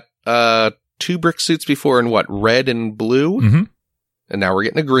 We got 2 brick suits before in red and blue. Mm-hmm. And now we're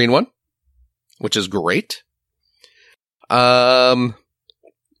getting a green one, which is great. We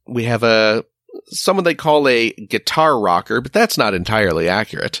have someone they call a guitar rocker, but that's not entirely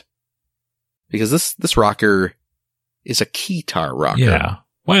accurate. Because this rocker is a keytar rocker. Yeah.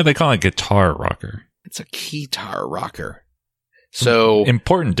 Why are they calling it guitar rocker? It's a keytar rocker. So,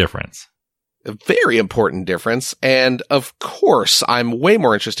 Important difference. a very important difference. And of course, I'm way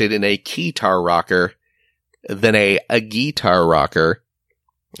more interested in a keytar rocker than a guitar rocker,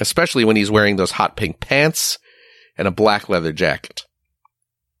 especially when he's wearing those hot pink pants and a black leather jacket.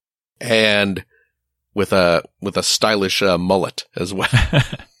 And with a stylish mullet as well.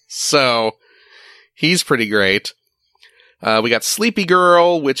 So he's pretty great. We got Sleepy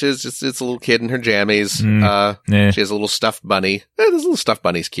Girl, which is just, it's a little kid in her jammies. She has a little stuffed bunny. This little stuffed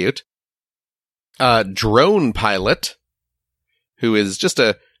bunny's cute. Drone Pilot, who is just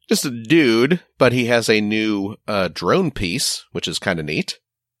a dude, but he has a new drone piece, which is kind of neat.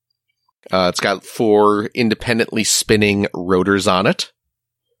 It's got 4 independently spinning rotors on it,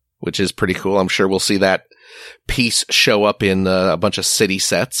 which is pretty cool. I'm sure we'll see that piece show up in a bunch of city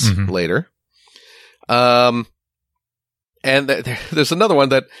sets later. And there's another one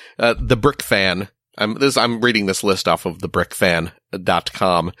that the Brick Fan. I'm reading this list off of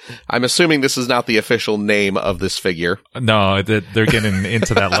thebrickfan.com. I'm assuming this is not the official name of this figure. No, they're getting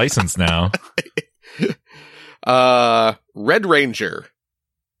into that license now. Red Ranger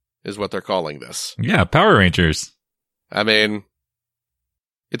is what they're calling this. Yeah, Power Rangers. I mean,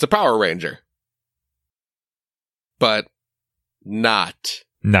 it's a Power Ranger, but not.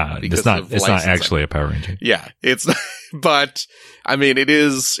 No, Because it's not. of It's not licensing. actually a Power Ranger. Yeah, it's, but I mean, it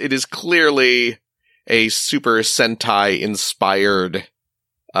is clearly a Super Sentai inspired,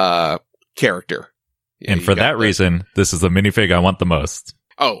 character. Yeah, And you for got that reason, this is the minifig I want the most.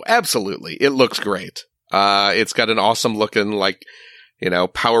 Oh, absolutely. It looks great. It's got an awesome looking, like,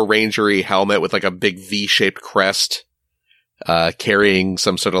 Power Ranger-y helmet with like a big V-shaped crest, carrying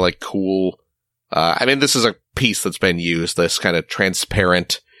some sort of like cool, this is a piece that's been used, this kind of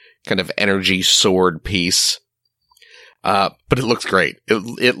transparent kind of energy sword piece. But it looks great.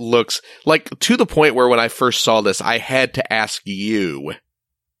 It looks like, to the point where when I first saw this, I had to ask you,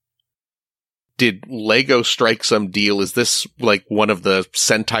 did Lego strike some deal? Is this like one of the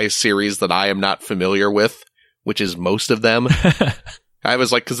Sentai series that I am not familiar with, which is most of them? I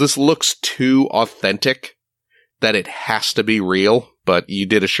was like, because this looks too authentic that it has to be real, but you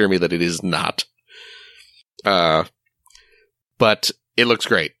did assure me that it is not. But it looks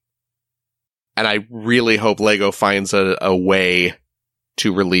great. And I really hope Lego finds a way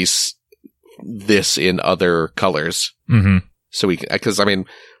to release this in other colors. Mm-hmm. So we can, because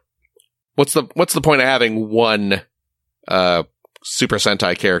what's the point of having one, Super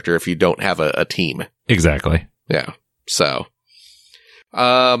Sentai character if you don't have a team? Exactly. Yeah. So,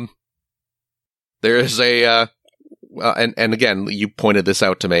 there is and again, you pointed this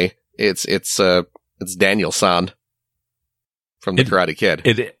out to me. It's Daniel-san from the Karate Kid.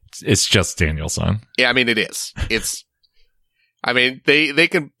 It's just Daniel-san. Yeah, it is. It's, they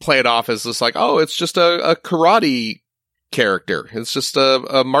can play it off as just like, oh, it's just a karate character. It's just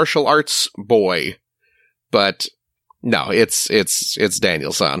a martial arts boy. But no, it's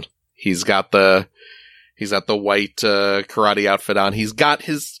Daniel-san. He's got the white karate outfit on. He's got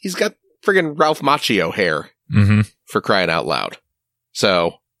friggin' Ralph Macchio hair. Mm-hmm. For crying out loud.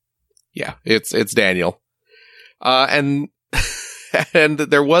 So yeah, it's Daniel. And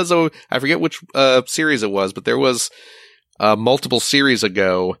there was I forget which series it was, but there was multiple series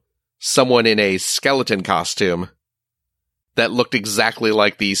ago someone in a skeleton costume that looked exactly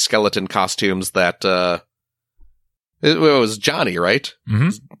like the skeleton costumes that it was Johnny, right? Mm-hmm.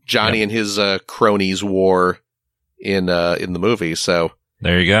 Johnny and his cronies wore in the movie. So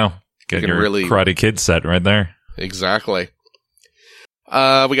there you go. Get your Karate Kid set right there. Exactly.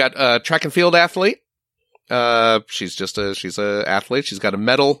 We got track and field athlete. She's a athlete. She's got a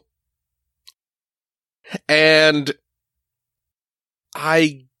medal. And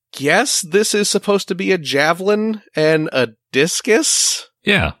I guess this is supposed to be a javelin and a discus.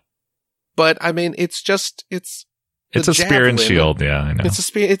 Yeah. But I mean, it's a spear and shield. Yeah, I know. It's a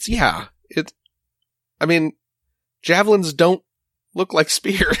spear. I mean, javelins don't look like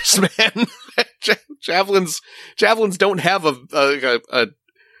spears, man. Javelins don't have like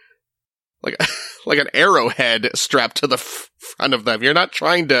an arrowhead strapped to the front of them. You're not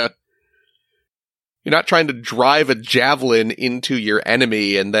trying to drive a javelin into your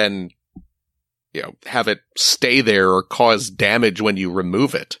enemy and then, have it stay there or cause damage when you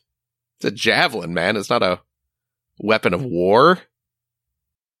remove it. It's a javelin, man. It's not a weapon of war.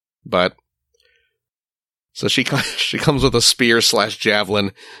 But so she comes with a spear /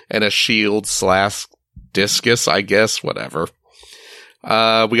 javelin and a shield / discus, I guess, whatever. We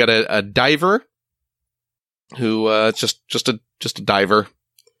got a diver who just a diver.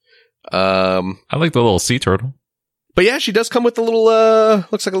 I like the little sea turtle. But yeah, she does come with a little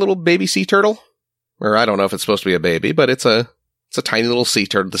looks like a little baby sea turtle. Or I don't know if it's supposed to be a baby, but it's a tiny little sea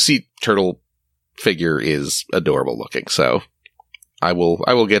turtle. The sea turtle figure is adorable looking, so I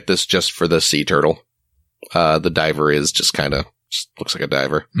will get this just for the sea turtle. The diver is just looks like a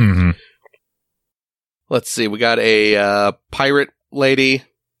diver. Mm-hmm. Let's see. We got a pirate lady.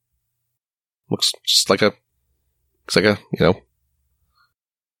 Looks like a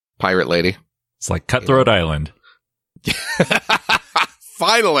pirate lady. It's like Cutthroat Island.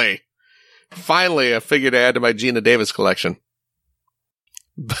 Finally, a figure to add to my Gina Davis collection.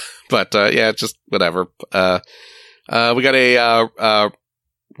 But yeah, just whatever. We got a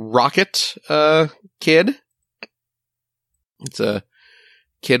rocket kid. It's a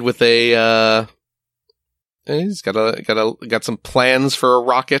kid with he's got some plans for a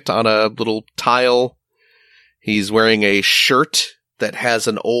rocket on a little tile. He's wearing a shirt that has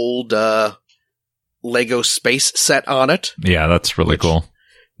an old Lego space set on it. Yeah, that's really cool.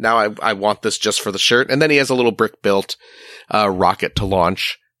 Now I want this just for the shirt. And then he has a little brick-built rocket to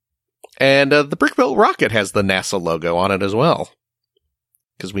launch. And the brick-built rocket has the NASA logo on it as well.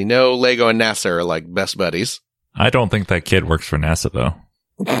 Because we know Lego and NASA are like best buddies. I don't think that kid works for NASA, though.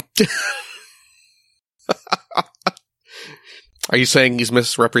 Are you saying he's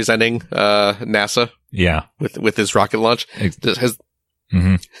misrepresenting NASA? Yeah. With his rocket launch?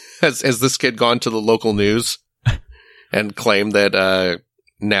 Has this kid gone to the local news and claimed that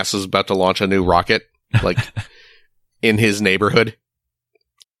NASA's about to launch a new rocket, like, in his neighborhood?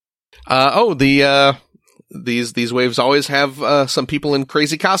 These waves always have some people in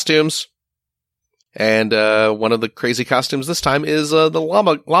crazy costumes. And one of the crazy costumes this time is the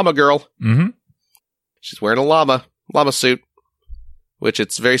llama girl. Mm-hmm. She's wearing a llama suit, which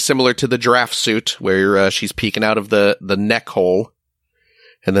it's very similar to the giraffe suit, where she's peeking out of the neck hole.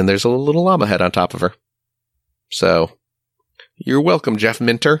 And then there's a little llama head on top of her. So, you're welcome, Jeff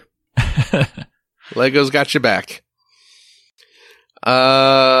Minter. Lego's got your back. We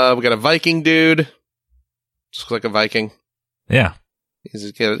got a Viking dude. Just looks like a Viking. Yeah.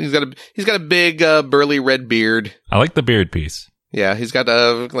 He's got a big burly red beard. I like the beard piece. Yeah, he's got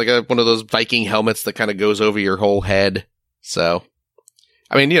one of those Viking helmets that kind of goes over your whole head. So,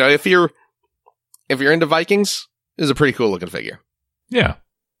 I mean, if you're into Vikings, this is a pretty cool looking figure. Yeah.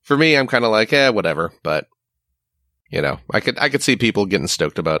 For me, I'm kind of like, whatever. But I could see people getting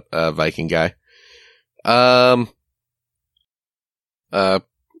stoked about a Viking guy.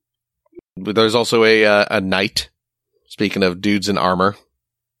 There's also a knight. Speaking of dudes in armor,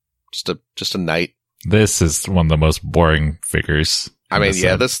 just a knight. This is one of the most boring figures. I mean,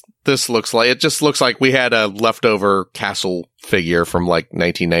 yeah, this looks like we had a leftover castle figure from like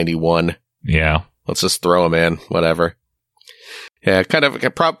 1991. Yeah. Let's just throw him in, whatever. Yeah, kind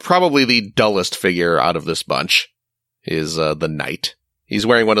of probably the dullest figure out of this bunch is the knight. He's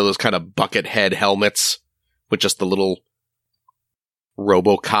wearing one of those kind of bucket head helmets with just the little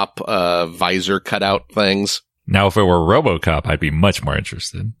RoboCop visor cutout things. Now, if it were RoboCop, I'd be much more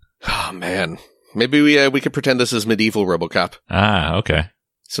interested. Oh man, maybe we could pretend this is medieval RoboCop. Ah, okay.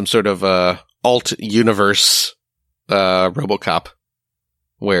 Some sort of alt universe RoboCop,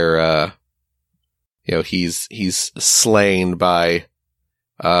 where he's slain by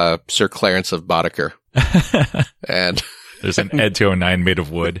Sir Clarence of Boddicker, and there's an Ed 209 made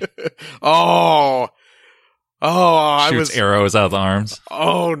of wood. Shoots arrows out of the arms.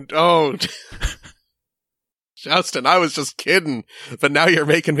 Oh, Justin, I was just kidding, but now you're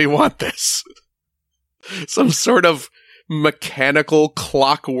making me want this. Some sort of mechanical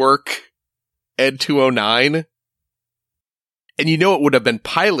clockwork Ed 209. And you know it would have been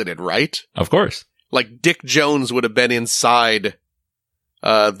piloted, right? Of course. Like Dick Jones would have been inside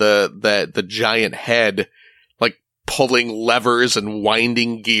the giant head, like pulling levers and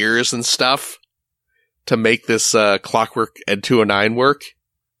winding gears and stuff to make this clockwork Ed 209 work.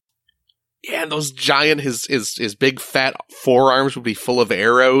 Yeah, and those giant, his big fat forearms would be full of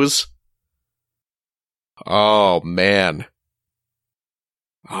arrows. Oh, man.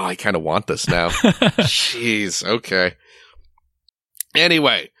 Oh, I kind of want this now. Jeez, okay.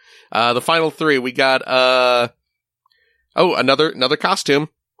 Anyway, the final three, we got, another costume.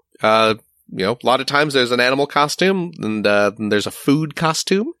 A lot of times there's an animal costume, and there's a food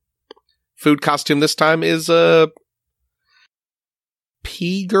costume. Food costume this time is,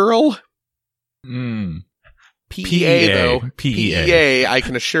 P-Girl? P-A, though. P-E-A, I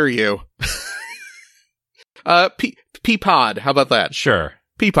can assure you. Peapod, how about that? Sure.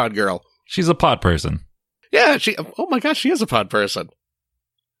 Peapod girl. She's a pod person. Yeah, oh my gosh, she is a pod person.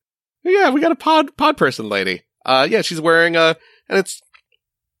 Yeah, we got a pod person lady. Yeah, she's wearing and it's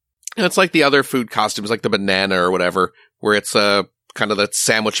like the other food costumes, like the banana or whatever, where it's kind of that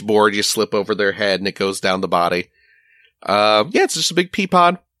sandwich board you slip over their head and it goes down the body. Yeah, it's just a big pea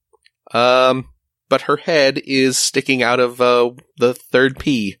pod. But her head is sticking out of the third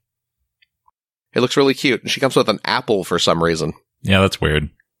pea. It looks really cute. And she comes with an apple for some reason. Yeah, that's weird.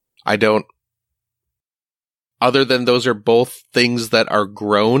 I don't... Other than those are both things that are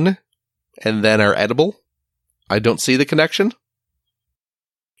grown and then are edible, I don't see the connection.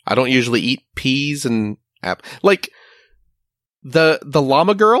 I don't usually eat peas and like the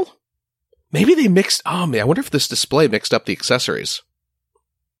llama girl. Maybe they mixed. Oh man, I wonder if this display mixed up the accessories.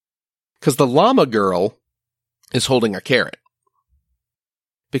 Because the llama girl is holding a carrot.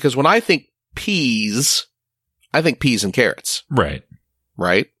 Because when I think peas, I think peas and carrots. Right.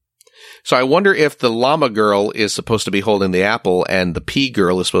 Right? So I wonder if the llama girl is supposed to be holding the apple and the pea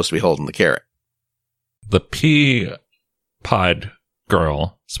girl is supposed to be holding the carrot. The pea pod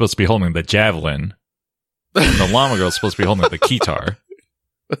girl is supposed to be holding the javelin. And the llama girl is supposed to be holding the guitar.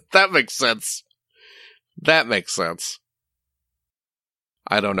 That makes sense. That makes sense.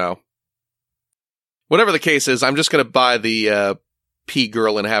 I don't know. Whatever the case is, I'm just going to buy the pea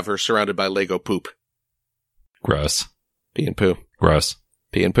girl and have her surrounded by Lego poop. Gross. Pee and poo. Gross.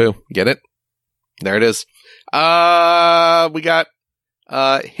 Pee and poo. Get it? There it is. We got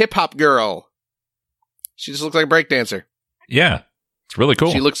hip hop girl. She just looks like a breakdancer. Yeah. It's really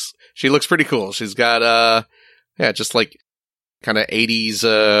cool. She looks pretty cool. She's got just like kind of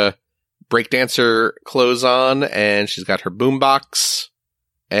 80s breakdancer clothes on, and she's got her boombox,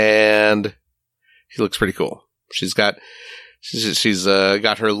 and she looks pretty cool. She's got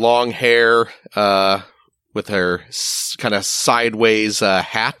her long hair with her kind of sideways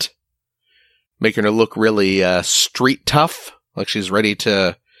hat, making her look really street tough, like she's ready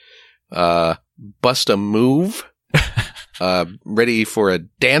to bust a move, ready for a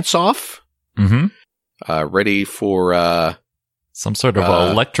dance-off, ready for some sort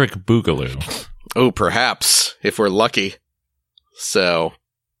of electric boogaloo. Oh, perhaps, if we're lucky. So,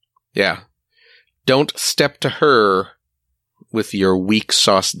 yeah. Don't step to her with your weak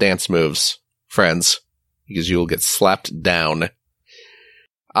sauce dance moves, friends, because you will get slapped down.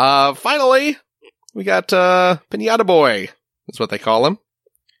 Finally, we got Pinata Boy, is what they call him.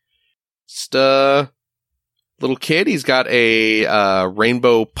 Just little kid. He's got a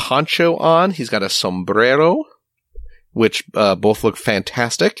rainbow poncho on. He's got a sombrero, which both look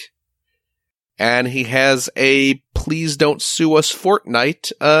fantastic. And he has a Please Don't Sue Us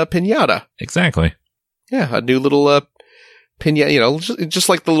Fortnite pinata. Exactly. Yeah, a new little pinata, just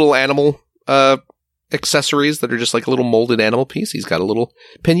like the little animal accessories that are just like a little molded animal piece. He's got a little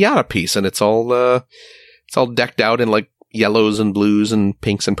pinata piece, and it's all decked out in like yellows and blues and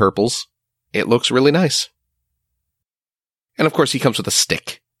pinks and purples. It looks really nice. And of course, he comes with a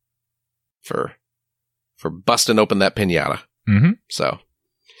stick for busting open that pinata. Mm-hmm. So,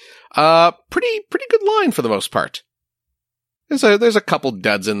 pretty good line for the most part. there's a couple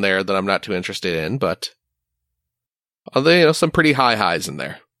duds in there that I'm not too interested in, but some pretty high highs in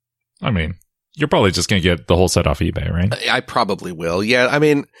there. I mean, you're probably just going to get the whole set off eBay, right? I probably will. Yeah, I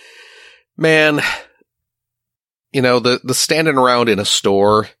mean, man, the standing around in a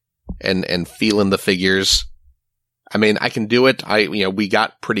store and feeling the figures. I mean, I can do it. We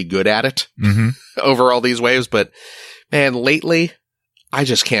got pretty good at it over all these waves, but man, lately I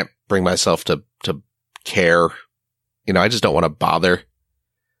just can't bring myself to care. I just don't want to bother.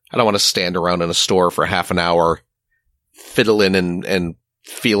 I don't want to stand around in a store for half an hour fiddling and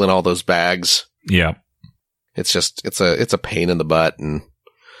feeling all those bags. Yeah. It's just, it's a pain in the butt. And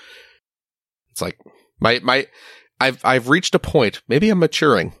it's like I've reached a point. Maybe I'm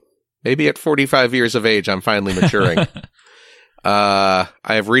maturing. Maybe at 45 years of age, I'm finally maturing. I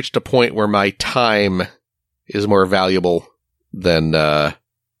have reached a point where my time is more valuable than that.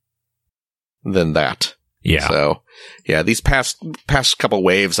 Yeah. So yeah, these past couple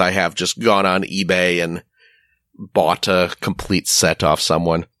waves, I have just gone on eBay and bought a complete set off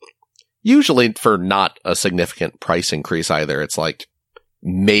someone. Usually for not a significant price increase either. It's like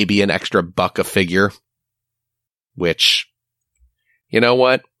maybe an extra $1 a figure, which, you know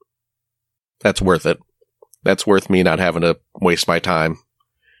what? That's worth it. That's worth me not having to waste my time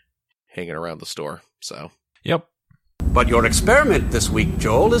hanging around the store. So, yep. But your experiment this week,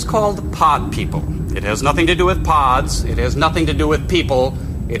 Joel, is called Pod People. It has nothing to do with pods. It has nothing to do with people.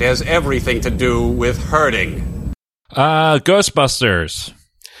 It has everything to do with herding. Ghostbusters.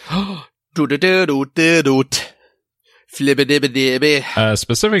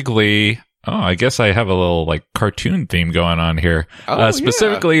 Specifically, I guess I have a little cartoon theme going on here.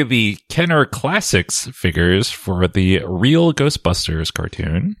 Specifically, the Kenner Classics figures for the Real Ghostbusters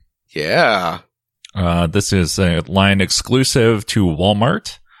cartoon. Yeah. This is a line exclusive to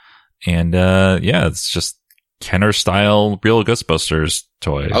Walmart. And it's just Kenner style Real Ghostbusters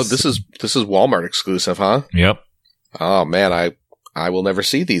toys. Oh, this is Walmart exclusive, huh? Yep. Oh man, I will never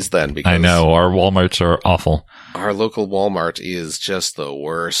see these then, because I know our Walmarts are awful. Our local Walmart is just the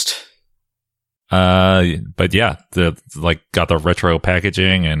worst. But yeah, got the retro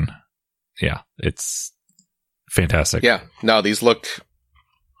packaging, and yeah, it's fantastic. Yeah, no, these look,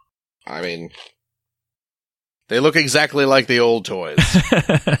 I mean, they look exactly like the old toys.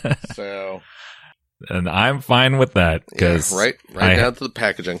 So, and I'm fine with that, because right down to the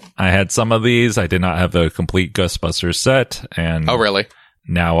packaging. I had some of these. I did not have the complete Ghostbusters set, and oh really?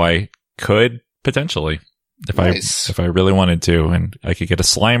 Now I could potentially. If I really wanted to, and I could get a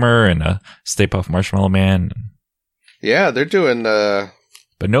Slimer and a Stay Puft Marshmallow Man. Yeah, they're doing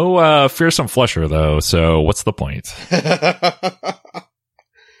but no Fearsome Flusher though, so what's the point? That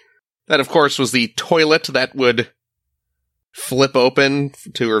of course was the toilet that would flip open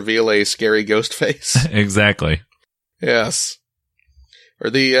to reveal a scary ghost face. Exactly. Yes. Or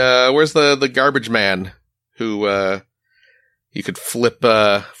the where's the garbage man who you could flip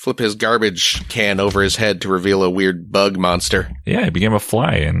his garbage can over his head to reveal a weird bug monster. Yeah, he became a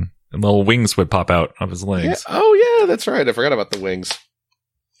fly, and little wings would pop out of his legs. Yeah. Oh, yeah, that's right. I forgot about the wings.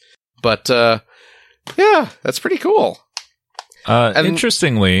 But, yeah, that's pretty cool.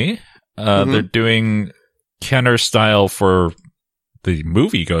 Interestingly, they're doing Kenner style for the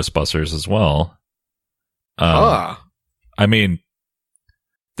movie Ghostbusters as well. I mean,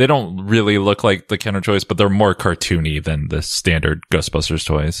 they don't really look like the Kenner toys, but they're more cartoony than the standard Ghostbusters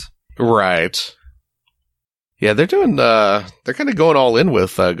toys. Right. Yeah, they're doing, they're kind of going all in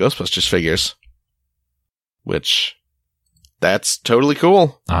with Ghostbusters figures. Which, that's totally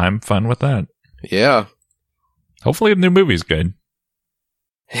cool. I'm fine with that. Yeah. Hopefully the new movie's good.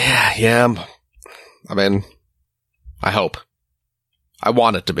 Yeah. I mean, I hope. I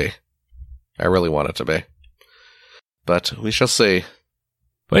want it to be. I really want it to be. But we shall see.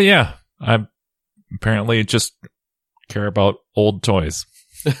 But yeah, I apparently just care about old toys.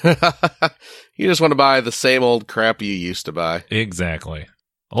 You just want to buy the same old crap you used to buy. Exactly.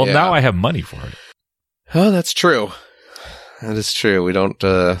 Well, now I have money for it. Oh, that's true. That is true. We don't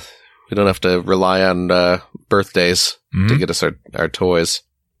have to rely on birthdays to get us our toys.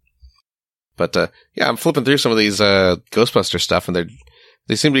 But yeah, I'm flipping through some of these Ghostbuster stuff, and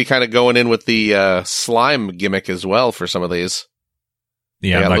they seem to be kind of going in with the slime gimmick as well for some of these.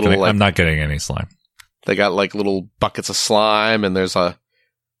 Yeah, I'm not getting any slime. They got little buckets of slime, and there's a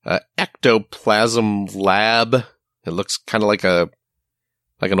ectoplasm lab. It looks kind of like an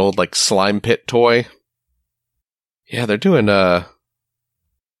old slime pit toy. Yeah, they're doing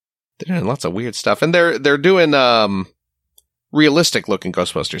lots of weird stuff, and they're doing realistic looking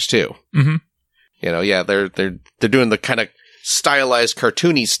Ghostbusters too. Mm-hmm. They're doing the kind of stylized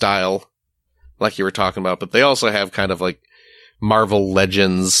cartoony style like you were talking about, but they also have kind of Marvel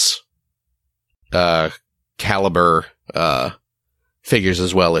Legends caliber figures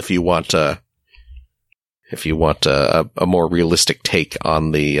as well. If you want a more realistic take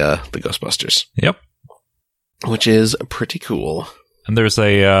on the Ghostbusters. Yep. Which is pretty cool. And there's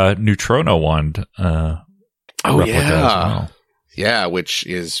a Neutrona wand. Oh replica yeah, as well. Yeah, which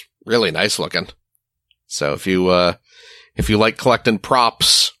is really nice looking. So if you like collecting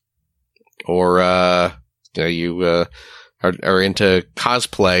props, or you are into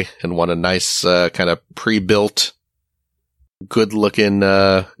cosplay and want a nice kind of pre-built, good-looking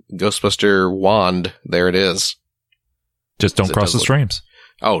Ghostbuster wand, there it is. Just don't cross the streams.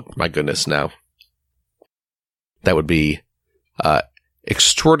 Oh my goodness! Now that would be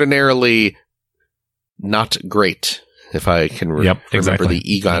extraordinarily not great. If I can remember the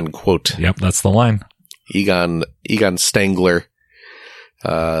Egon quote. Yep, that's the line. Egon Stangler,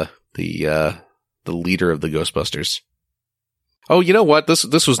 the leader of the Ghostbusters. Oh, you know what?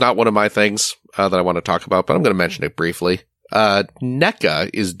 This was not one of my things that I want to talk about, but I'm going to mention it briefly. NECA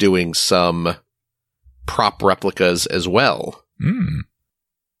is doing some prop replicas as well. Mm.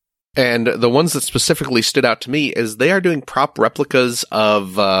 And the ones that specifically stood out to me is they are doing prop replicas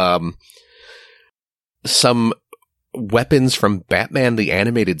of some weapons from Batman the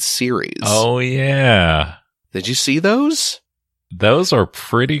Animated Series. Oh, yeah. Did you see those? Those are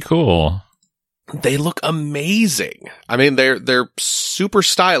pretty cool. They look amazing. I mean, they're super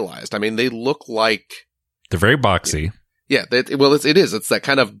stylized. I mean, they look like... They're very boxy. Yeah, it is. It's that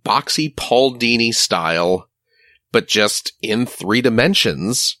kind of boxy Paul Dini style, but just in 3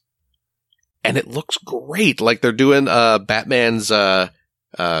 dimensions. And it looks great. Like they're doing Batman's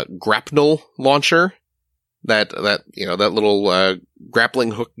grapnel launcher. That little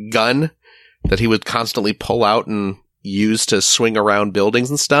grappling hook gun that he would constantly pull out and use to swing around buildings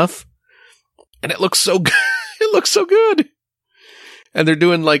and stuff. And it looks so good. It looks so good. And they're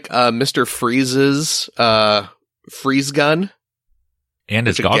doing like Mr. Freeze's freeze gun. And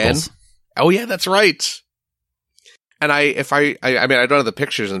his goggles. Oh yeah, that's right. And I don't have the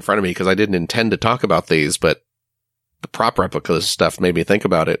pictures in front of me because I didn't intend to talk about these, but the prop replica stuff made me think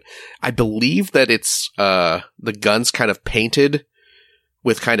about it. I believe that it's the gun's kind of painted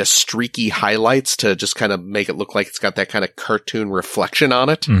with kind of streaky highlights to just kind of make it look like it's got that kind of cartoon reflection on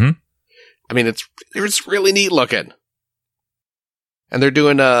it. Mm-hmm. I mean, it's really neat looking. And they're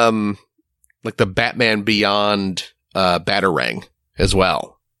doing like the Batman Beyond Batarang as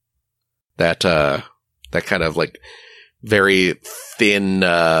well. That kind of like very thin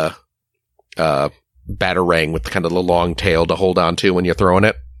Batarang with kind of the long tail to hold on to when you're throwing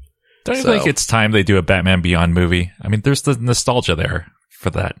it. Don't you think it's time they do a Batman Beyond movie? I mean, there's the nostalgia there for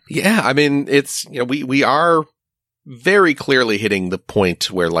that. Yeah, I mean, it's, we are very clearly hitting the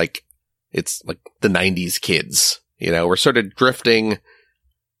point where like it's like the 90s kids. We're sort of drifting.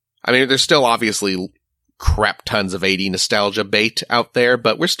 I mean, there's still obviously crap tons of 80 nostalgia bait out there,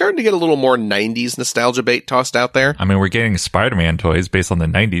 but we're starting to get a little more 90s nostalgia bait tossed out there. I mean, we're getting Spider-Man toys based on the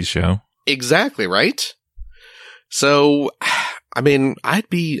 90s show. Exactly, right? So, I mean, I'd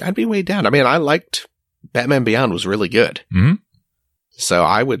be way down. I mean, I liked Batman Beyond was really good. Mm-hmm. So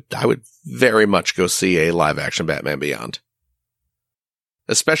I would very much go see a live action Batman Beyond.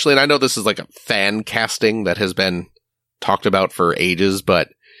 Especially, and I know this is like a fan casting that has been talked about for ages, but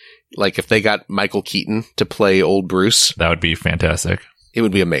like if they got Michael Keaton to play old Bruce, that would be fantastic. It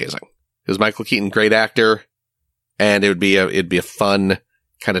would be amazing. Because Michael Keaton, great actor, and it'd be a fun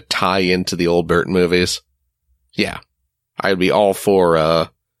kind of tie into the old Burton movies. Yeah, I'd be all for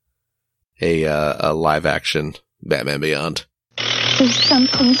a live action Batman Beyond. There's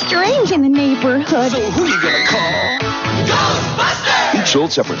something strange in the neighborhood. So who you gonna call? Ghostbusters! Each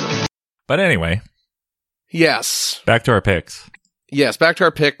sold separately. But anyway. Yes. Back to our picks. Yes, back to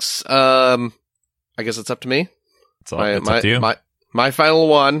our picks. I guess it's up to me. It's up to you. My final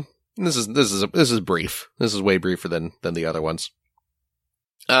one. This is brief. This is way briefer than the other ones.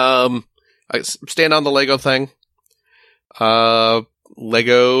 I stand on the Lego thing.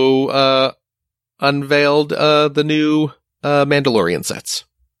 Lego unveiled the new Mandalorian sets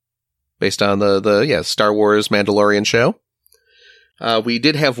based on the Star Wars Mandalorian show. We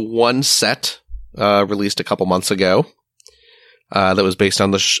did have one set released a couple months ago that was based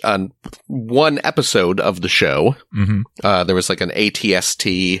on on one episode of the show. Mm-hmm. There was like an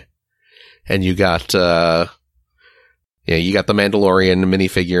ATST, and you got you got the Mandalorian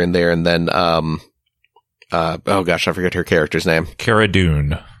minifigure in there, and then oh gosh, I forget her character's name. Cara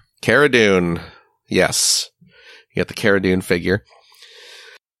Dune. Cara Dune. Yes. You got the Cara Dune figure.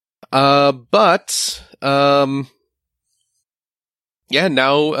 But now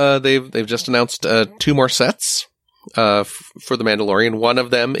they've just announced 2 more sets. for The Mandalorian. One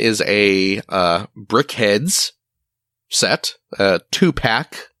of them is a Brickheads set,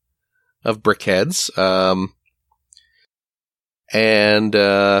 2-pack of Brickheads. And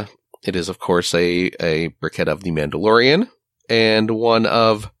it is, of course, a Brickhead of The Mandalorian and one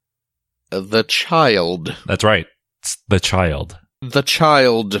of The Child. That's right. It's The Child. The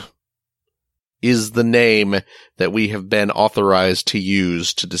Child is the name that we have been authorized to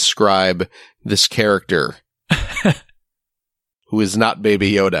use to describe this character. Who is not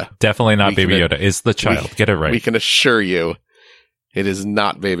Baby Yoda. Definitely not Baby Yoda. Is The Child. Get it right. We can assure you it is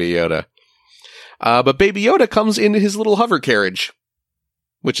not Baby Yoda. But Baby Yoda comes in his little hover carriage,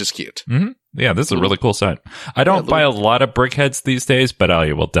 which is cute. Mm-hmm. Yeah, this is a really cool set. I don't buy a lot of Brickheads these days, but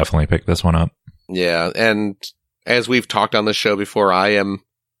I will definitely pick this one up. Yeah, and as we've talked on the show before, I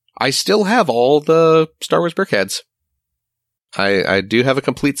still have all the Star Wars Brickheads. I do have a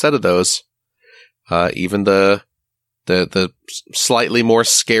complete set of those. Even the slightly more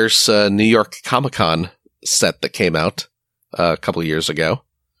scarce New York Comic-Con set that came out a couple years ago.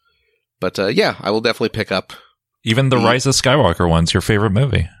 But yeah, I will definitely pick up. Even the Rise of Skywalker one's your favorite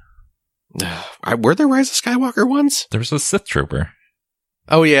movie. Were there Rise of Skywalker ones? There's a Sith Trooper.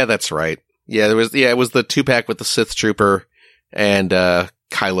 Oh yeah, that's right. Yeah, it was the 2-pack with the Sith Trooper and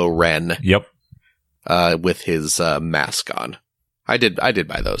Kylo Ren. Yep. With his mask on. I did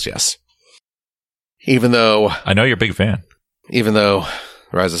buy those, yes. Even though I know you're a big fan. Even though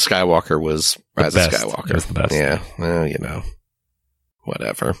Rise of Skywalker was Rise of Skywalker. It was the best. Yeah, well,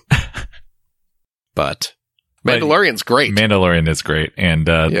 whatever. But Mandalorian's great. Mandalorian is great. And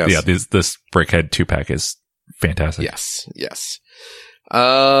yes. yeah, this Brickhead 2-pack is fantastic. Yes.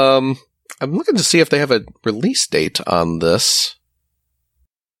 I'm looking to see if they have a release date on this.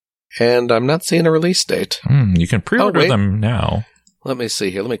 And I'm not seeing a release date. You can pre-order them now. Let me see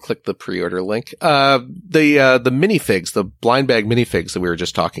here. Let me click the pre-order link. The minifigs, the blind bag minifigs that we were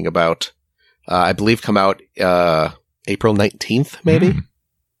just talking about, I believe come out April 19th, maybe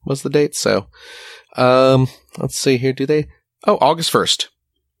was the date. So, let's see here. August 1st.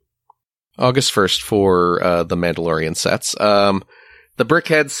 August 1st for the Mandalorian sets. The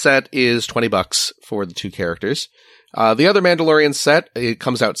Brickhead set is $20 for the 2 characters. The other Mandalorian set, it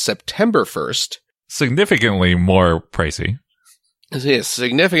comes out September 1st. Significantly more pricey. Yes,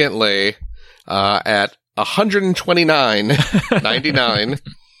 significantly, at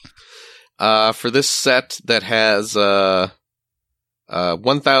 $129.99, for this set that has,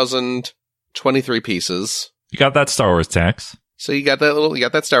 1,023 pieces. You got that Star Wars tax. So you got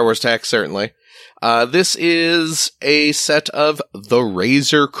that Star Wars tax, certainly. This is a set of the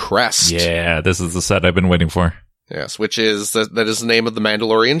Razor Crest. Yeah, this is the set I've been waiting for. Yes, which is, that is the name of the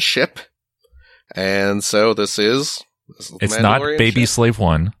Mandalorian ship. And so this is it's not Baby Slave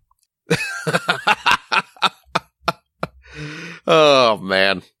 1. Oh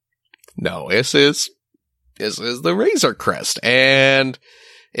man. No, this is the Razor Crest. And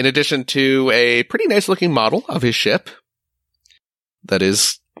in addition to a pretty nice looking model of his ship that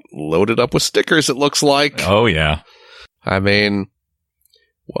is loaded up with stickers, it looks like. Oh yeah. I mean,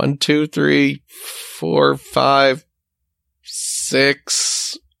 1, 2, 3, 4, 5,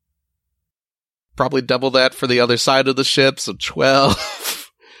 6, probably double that for the other side of the ship, so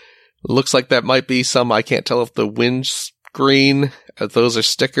 12. Looks like that might be some, I can't tell if the windscreen, those are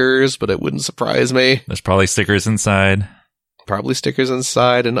stickers, but it wouldn't surprise me. There's probably stickers inside.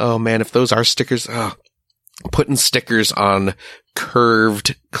 And oh man, if those are stickers, putting stickers on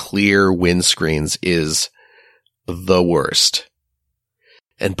curved, clear windscreens is the worst.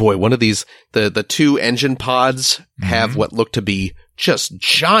 And boy, one of these, the 2 engine pods have what look to be just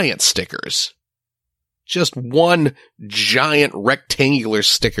giant stickers. Just one giant rectangular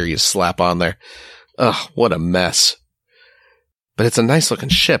sticker you slap on there. Ugh, what a mess. But it's a nice looking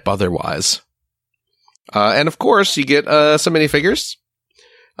ship otherwise. And of course, you get some minifigures.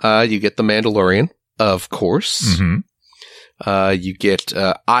 You get the Mandalorian, of course. Mm-hmm. You get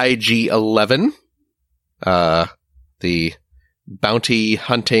IG-11, the bounty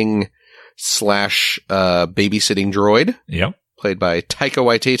hunting / babysitting droid. Yep. Played by Taika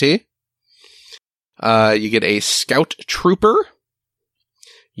Waititi. You get a scout trooper.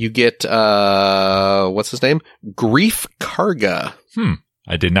 You get, what's his name? Greef Karga.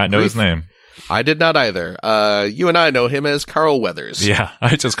 I did not know his name. I did not either. You and I know him as Carl Weathers. Yeah,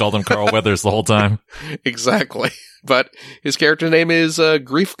 I just called him Carl Weathers the whole time. Exactly. But his character name is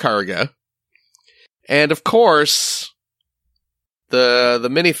Greef Karga. And of course, the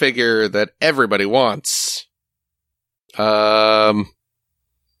minifigure that everybody wants. I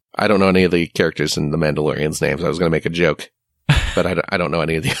don't know any of the characters in The Mandalorian's names. I was going to make a joke. but I don't know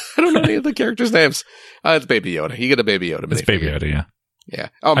any of the characters' names. It's Baby Yoda. You get a Baby Yoda. It's Baby Yoda, yeah. Yeah.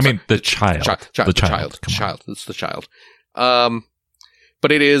 Oh, I mean, the child. The child. It's the child.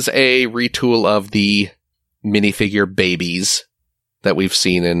 But it is a retool of the minifigure babies that we've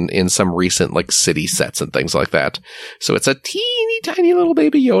seen in some recent like city sets and things like that. So it's a teeny tiny little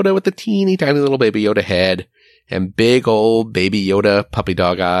Baby Yoda with a teeny tiny little Baby Yoda head and big old Baby Yoda puppy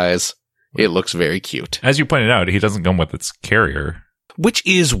dog eyes. It looks very cute. As you pointed out, he doesn't come with its carrier. Which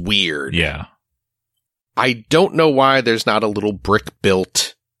is weird. Yeah. I don't know why there's not a little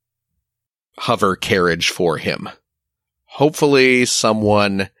brick-built hover carriage for him. Hopefully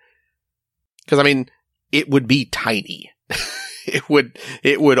someone... Because, I mean, it would be tiny. It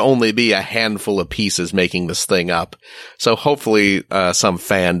would only be a handful of pieces making this thing up. So hopefully some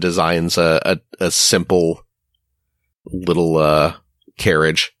fan designs a simple little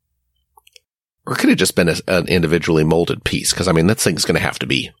carriage. Or could it have just been an individually molded piece? Because, I mean, that thing's going to have to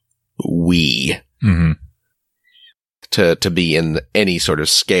be wee to be in any sort of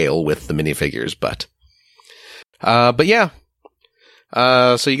scale with the minifigures. But yeah.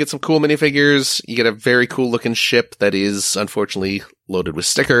 So you get some cool minifigures. You get a very cool looking ship that is unfortunately loaded with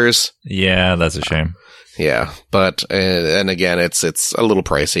stickers. Yeah, that's a shame. Yeah. But, and again, it's a little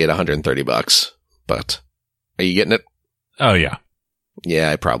pricey at $130. But are you getting it? Oh, yeah. Yeah,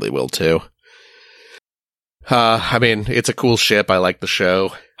 I probably will too. I mean, it's a cool ship. I like the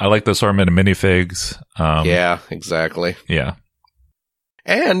show. I like the assortment of minifigs. Yeah, exactly. Yeah.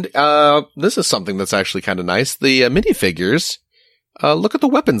 And this is something that's actually kind of nice. The minifigures, look at the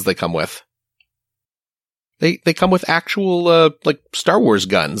weapons they come with. They come with actual, like, Star Wars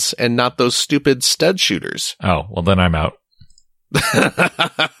guns and not those stupid stud shooters. Oh, well, then I'm out.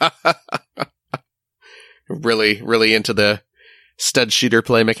 Really, really into the stud shooter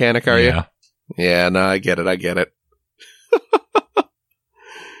play mechanic, are you? Yeah, no, I get it.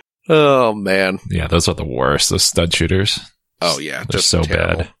 Oh, man. Yeah, those are the worst, those stud shooters. Oh, yeah. They're just so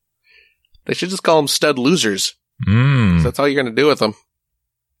terrible. Bad. They should just call them stud losers. That's all you're going to do with them.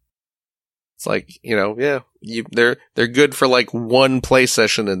 It's like, they're good for like one play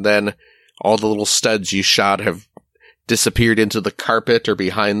session, and then all the little studs you shot have disappeared into the carpet or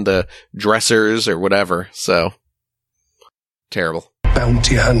behind the dressers or whatever. So, terrible.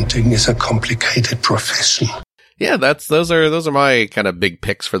 Bounty hunting is a complicated profession. Yeah, those are my kind of big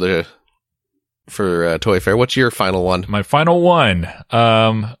picks for Toy Fair. What's your final one? My final one.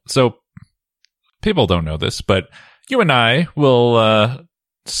 So people don't know this, but you and I will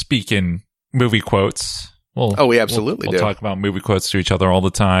speak in movie quotes. We absolutely do. We'll talk about movie quotes to each other all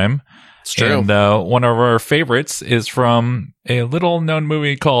the time. It's true. And one of our favorites is from a little known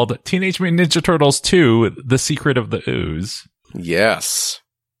movie called Teenage Mutant Ninja Turtles 2: The Secret of the Ooze. Yes.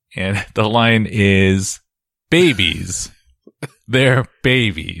 And the line is, babies. They're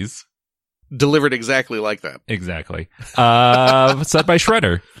babies. Delivered exactly like that. Exactly. Said by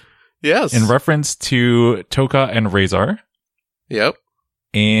Shredder. Yes. In reference to Tokka and Razor. Yep.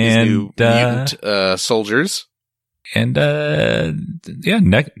 And these new mutant soldiers. And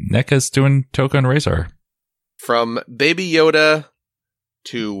NECA's doing Tokka and Razor. From Baby Yoda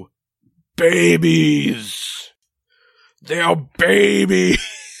to babies. They are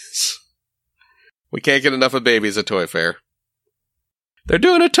babies. We can't get enough of babies at Toy Fair. They're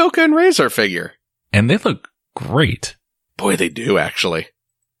doing a Tokka and Razor figure. And they look great. Boy, they do, actually.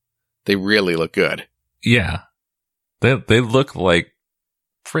 They really look good. Yeah. They look like,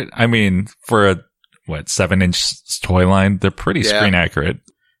 for a, 7-inch toy line, they're pretty screen accurate.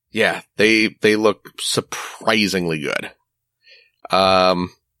 Yeah, they look surprisingly good.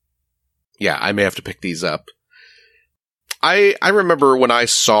 Yeah, I may have to pick these up. I remember when I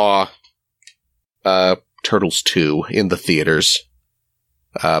saw Turtles 2 in the theaters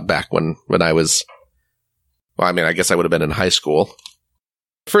back when I was, I guess I would have been in high school.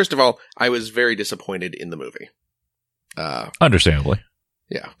 First of all, I was very disappointed in the movie. Understandably.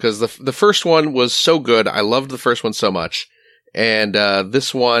 Yeah, because the first one was so good. I loved the first one so much. And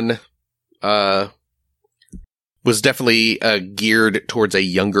this one was definitely geared towards a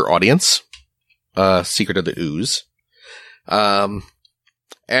younger audience. Secret of the Ooze. And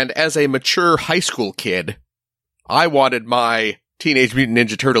as a mature high school kid, I wanted my Teenage Mutant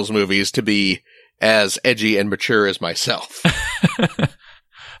Ninja Turtles movies to be as edgy and mature as myself.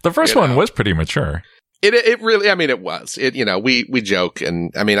 The first one was pretty mature. It really, it was. We joke,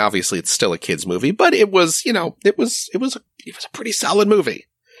 and obviously it's still a kid's movie, but it was, it was a pretty solid movie.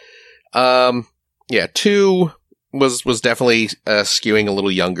 2 was definitely skewing a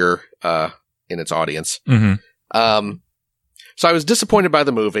little younger in its audience. Mm-hmm. So I was disappointed by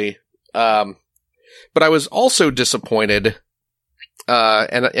the movie, but I was also disappointed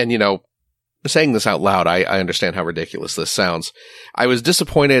and you know, saying this out loud, I understand how ridiculous this sounds. I was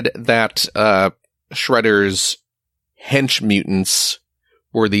disappointed that Shredder's hench mutants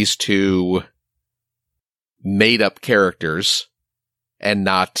were these two made-up characters and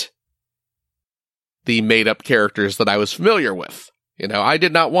not the made-up characters that I was familiar with. You know, I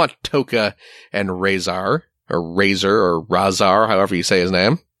did not want Toka and Razor, or Razar, however you say his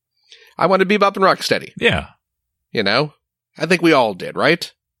name. I wanted Bebop and Rocksteady. Yeah. You know? I think we all did,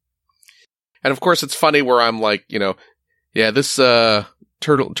 right? And of course, it's funny where I'm like, you know, yeah, this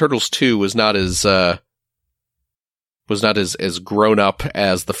Turtles 2 was not as grown up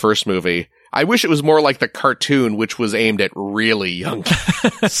as the first movie. I wish it was more like the cartoon, which was aimed at really young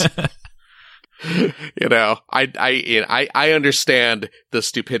kids. You know, I understand the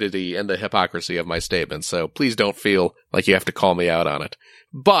stupidity and the hypocrisy of my statement, so please don't feel like you have to call me out on it.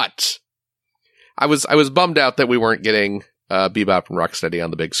 But I was bummed out that we weren't getting Bebop and Rocksteady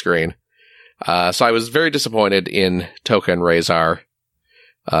on the big screen. So I was very disappointed in Toka and Razor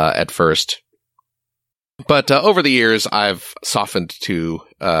at first. But over the years, I've softened to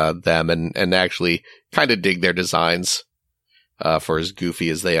them and actually kind of dig their designs for as goofy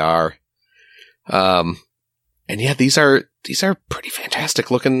as they are. And yeah, these are pretty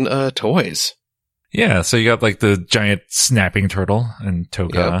fantastic looking toys. Yeah, so you got like the giant snapping turtle and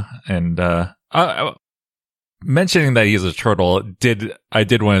Toka, and mentioning that he's a turtle, I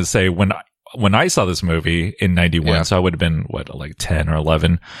did want to say when I saw this movie in 91, so I would have been like 10 or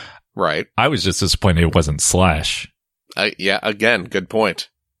 11. Right. I was just disappointed it wasn't Slash. Yeah, again, good point.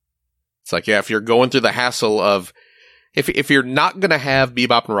 It's like, yeah, if you're going through the hassle of if you're not going to have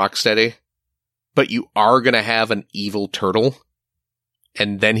Bebop and Rocksteady, but you are going to have an evil turtle,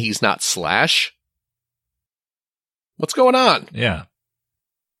 and then he's not Slash, what's going on? Yeah.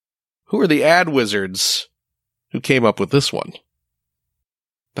 Who are the ad wizards who came up with this one?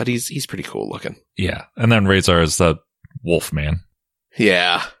 But he's pretty cool looking. Yeah. And then Razor is the wolf man.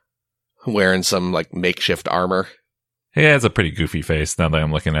 Yeah. Wearing some like makeshift armor. He has a pretty goofy face now that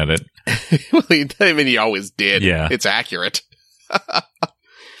I'm looking at it. Well, I mean, he always did. Yeah. It's accurate.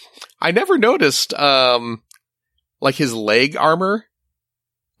 I never noticed, like his leg armor,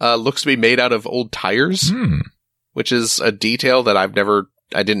 looks to be made out of old tires, which is a detail that I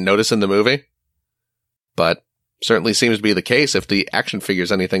didn't notice in the movie, but certainly seems to be the case if the action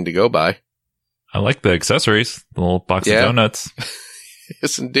figure's anything to go by. I like the accessories, the little box of donuts.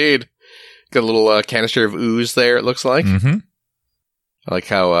 Yes, indeed. Got a little canister of ooze there, it looks like. Mm-hmm. I like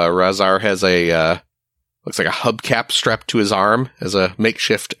how Razar has looks like a hubcap strapped to his arm as a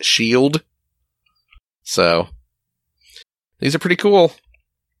makeshift shield. So, these are pretty cool.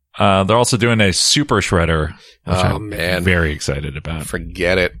 They're also doing a Super Shredder, which I'm man, very excited about.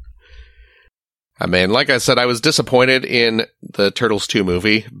 Forget it. I mean, like I said, I was disappointed in the Turtles 2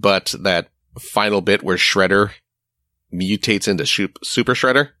 movie, but that final bit where Shredder mutates into Super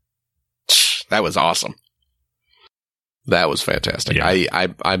Shredder, that was awesome. That was fantastic. Yeah.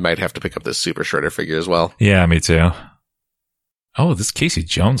 I might have to pick up this Super Shredder figure as well. Yeah, me too. Oh, this Casey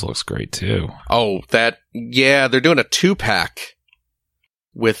Jones looks great too. Oh, they're doing a 2-pack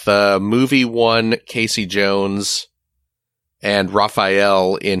with movie 1 Casey Jones and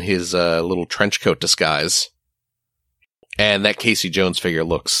Raphael in his little trench coat disguise. And that Casey Jones figure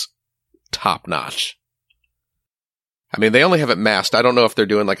looks top notch. I mean, they only have it masked. I don't know if they're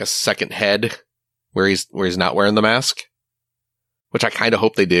doing like a second head where he's not wearing the mask, which I kind of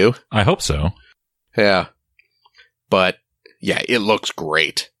hope they do. I hope so. Yeah. But yeah, it looks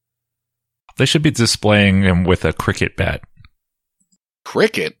great. They should be displaying him with a cricket bat.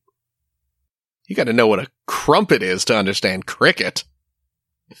 Cricket? You got to know what a crumpet is to understand cricket.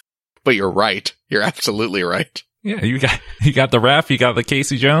 But you're right. You're absolutely right. Yeah, you got the Raph, you got the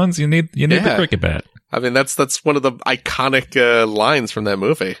Casey Jones, you need the cricket bat. I mean, that's one of the iconic lines from that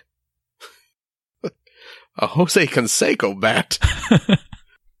movie. A Jose Canseco bat.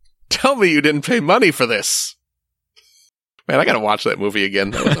 Tell me you didn't pay money for this. Man, I gotta watch that movie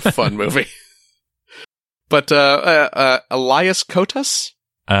again. That was a fun movie. But Elias Koteas? Is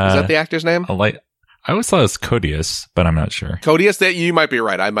that the actor's name? I always thought it was Codius, but I'm not sure. Codius? That you might be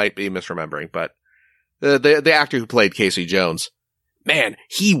right. I might be misremembering, but the actor who played Casey Jones, man,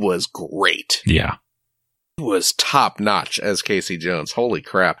 he was great. Yeah. He was top notch as Casey Jones. Holy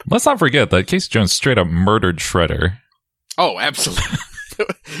crap. Let's not forget that Casey Jones straight up murdered Shredder. Oh, absolutely.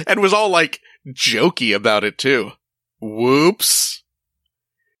 And was all like jokey about it too. Whoops.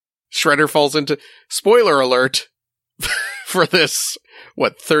 Shredder falls into, spoiler alert for this,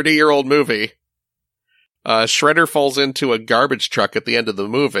 30-year-old movie. Shredder falls into a garbage truck at the end of the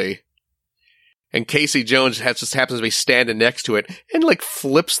movie. And Casey Jones just happens to be standing next to it and like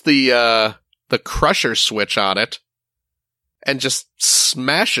flips the crusher switch on it and just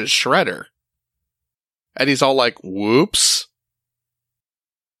smashes Shredder. And he's all like, whoops.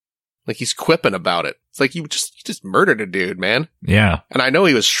 Like he's quipping about it. It's like you just murdered a dude, man. Yeah. And I know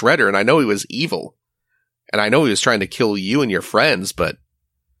he was Shredder and I know he was evil. And I know he was trying to kill you and your friends, but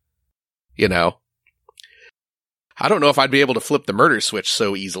you know, I don't know if I'd be able to flip the murder switch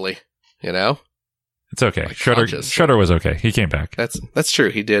so easily, you know? It's okay. Shredder was okay. He came back. That's true.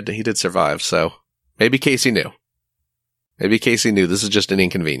 He did survive. So maybe Casey knew. Maybe Casey knew this is just an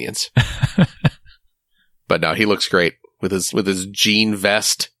inconvenience. But no, he looks great with his jean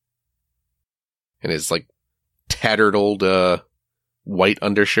vest and his like tattered old white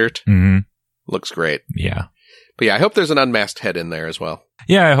undershirt. Mm-hmm. Looks great. Yeah. But yeah, I hope there's an unmasked head in there as well.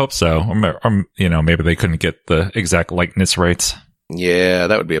 Yeah, I hope so. Or you know, maybe they couldn't get the exact likeness rights. Yeah,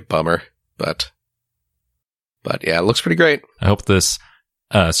 that would be a bummer. But yeah, it looks pretty great. I hope this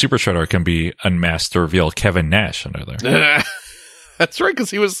Super Shredder can be unmasked to reveal Kevin Nash under there. That's right, because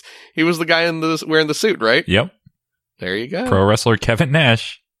he was the guy wearing the suit, right? Yep. There you go. Pro wrestler Kevin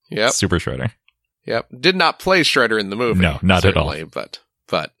Nash. Yep. Super Shredder. Yep. Did not play Shredder in the movie. No, not at all.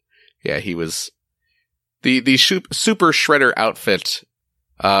 But yeah, he was the Super Shredder outfit.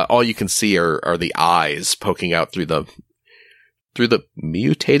 All you can see are the eyes poking out through the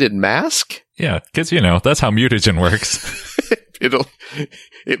mutated mask. Yeah, because you know that's how mutagen works. It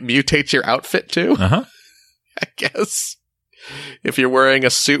mutates your outfit too. Uh-huh. I guess. If you're wearing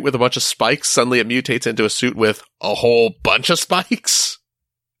a suit with a bunch of spikes, suddenly it mutates into a suit with a whole bunch of spikes.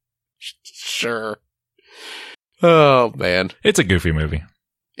 Sure. Oh man, it's a goofy movie.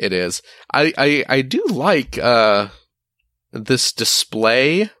 It is. I do like this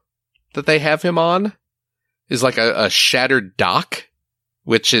display that they have him on is like a shattered dock,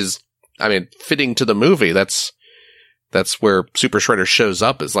 which is, I mean, fitting to the movie. That's where Super Shredder shows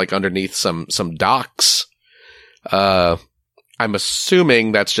up, is like underneath some docks. I'm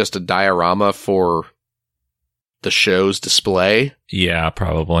assuming that's just a diorama for the show's display. Yeah,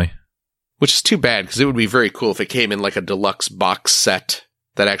 probably. Which is too bad, because it would be very cool if it came in like a deluxe box set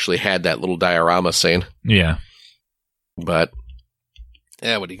that actually had that little diorama scene. Yeah. But,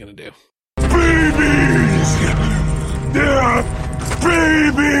 yeah, what are you going to do? Babies! They're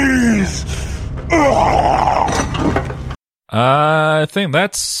babies! I think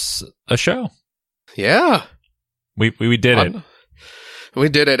that's a show. Yeah. We did it. We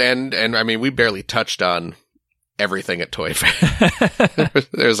did it, and I mean, we barely touched on everything at Toy Fair.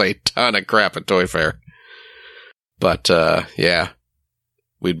 There's a ton of crap at Toy Fair. But, yeah.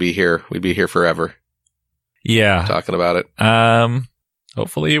 We'd be here forever. Yeah. Talking about it.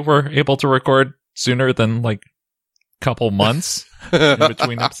 Hopefully we're able to record sooner than like a couple months in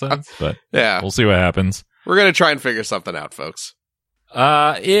between episodes, but yeah, we'll see what happens. We're going to try and figure something out, folks.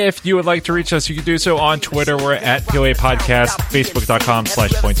 If you would like to reach us, you can do so on Twitter. We're at POA Podcast,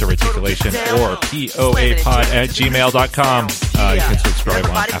 Facebook.com/Points of Articulation, or POAPod@gmail.com. You can subscribe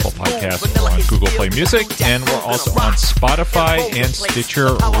on Apple Podcasts or on Google Play Music, and we're also on Spotify and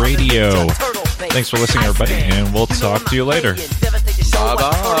Stitcher Radio. Thanks for listening, everybody, and we'll talk to you later.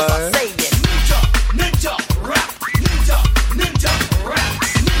 Bye-bye.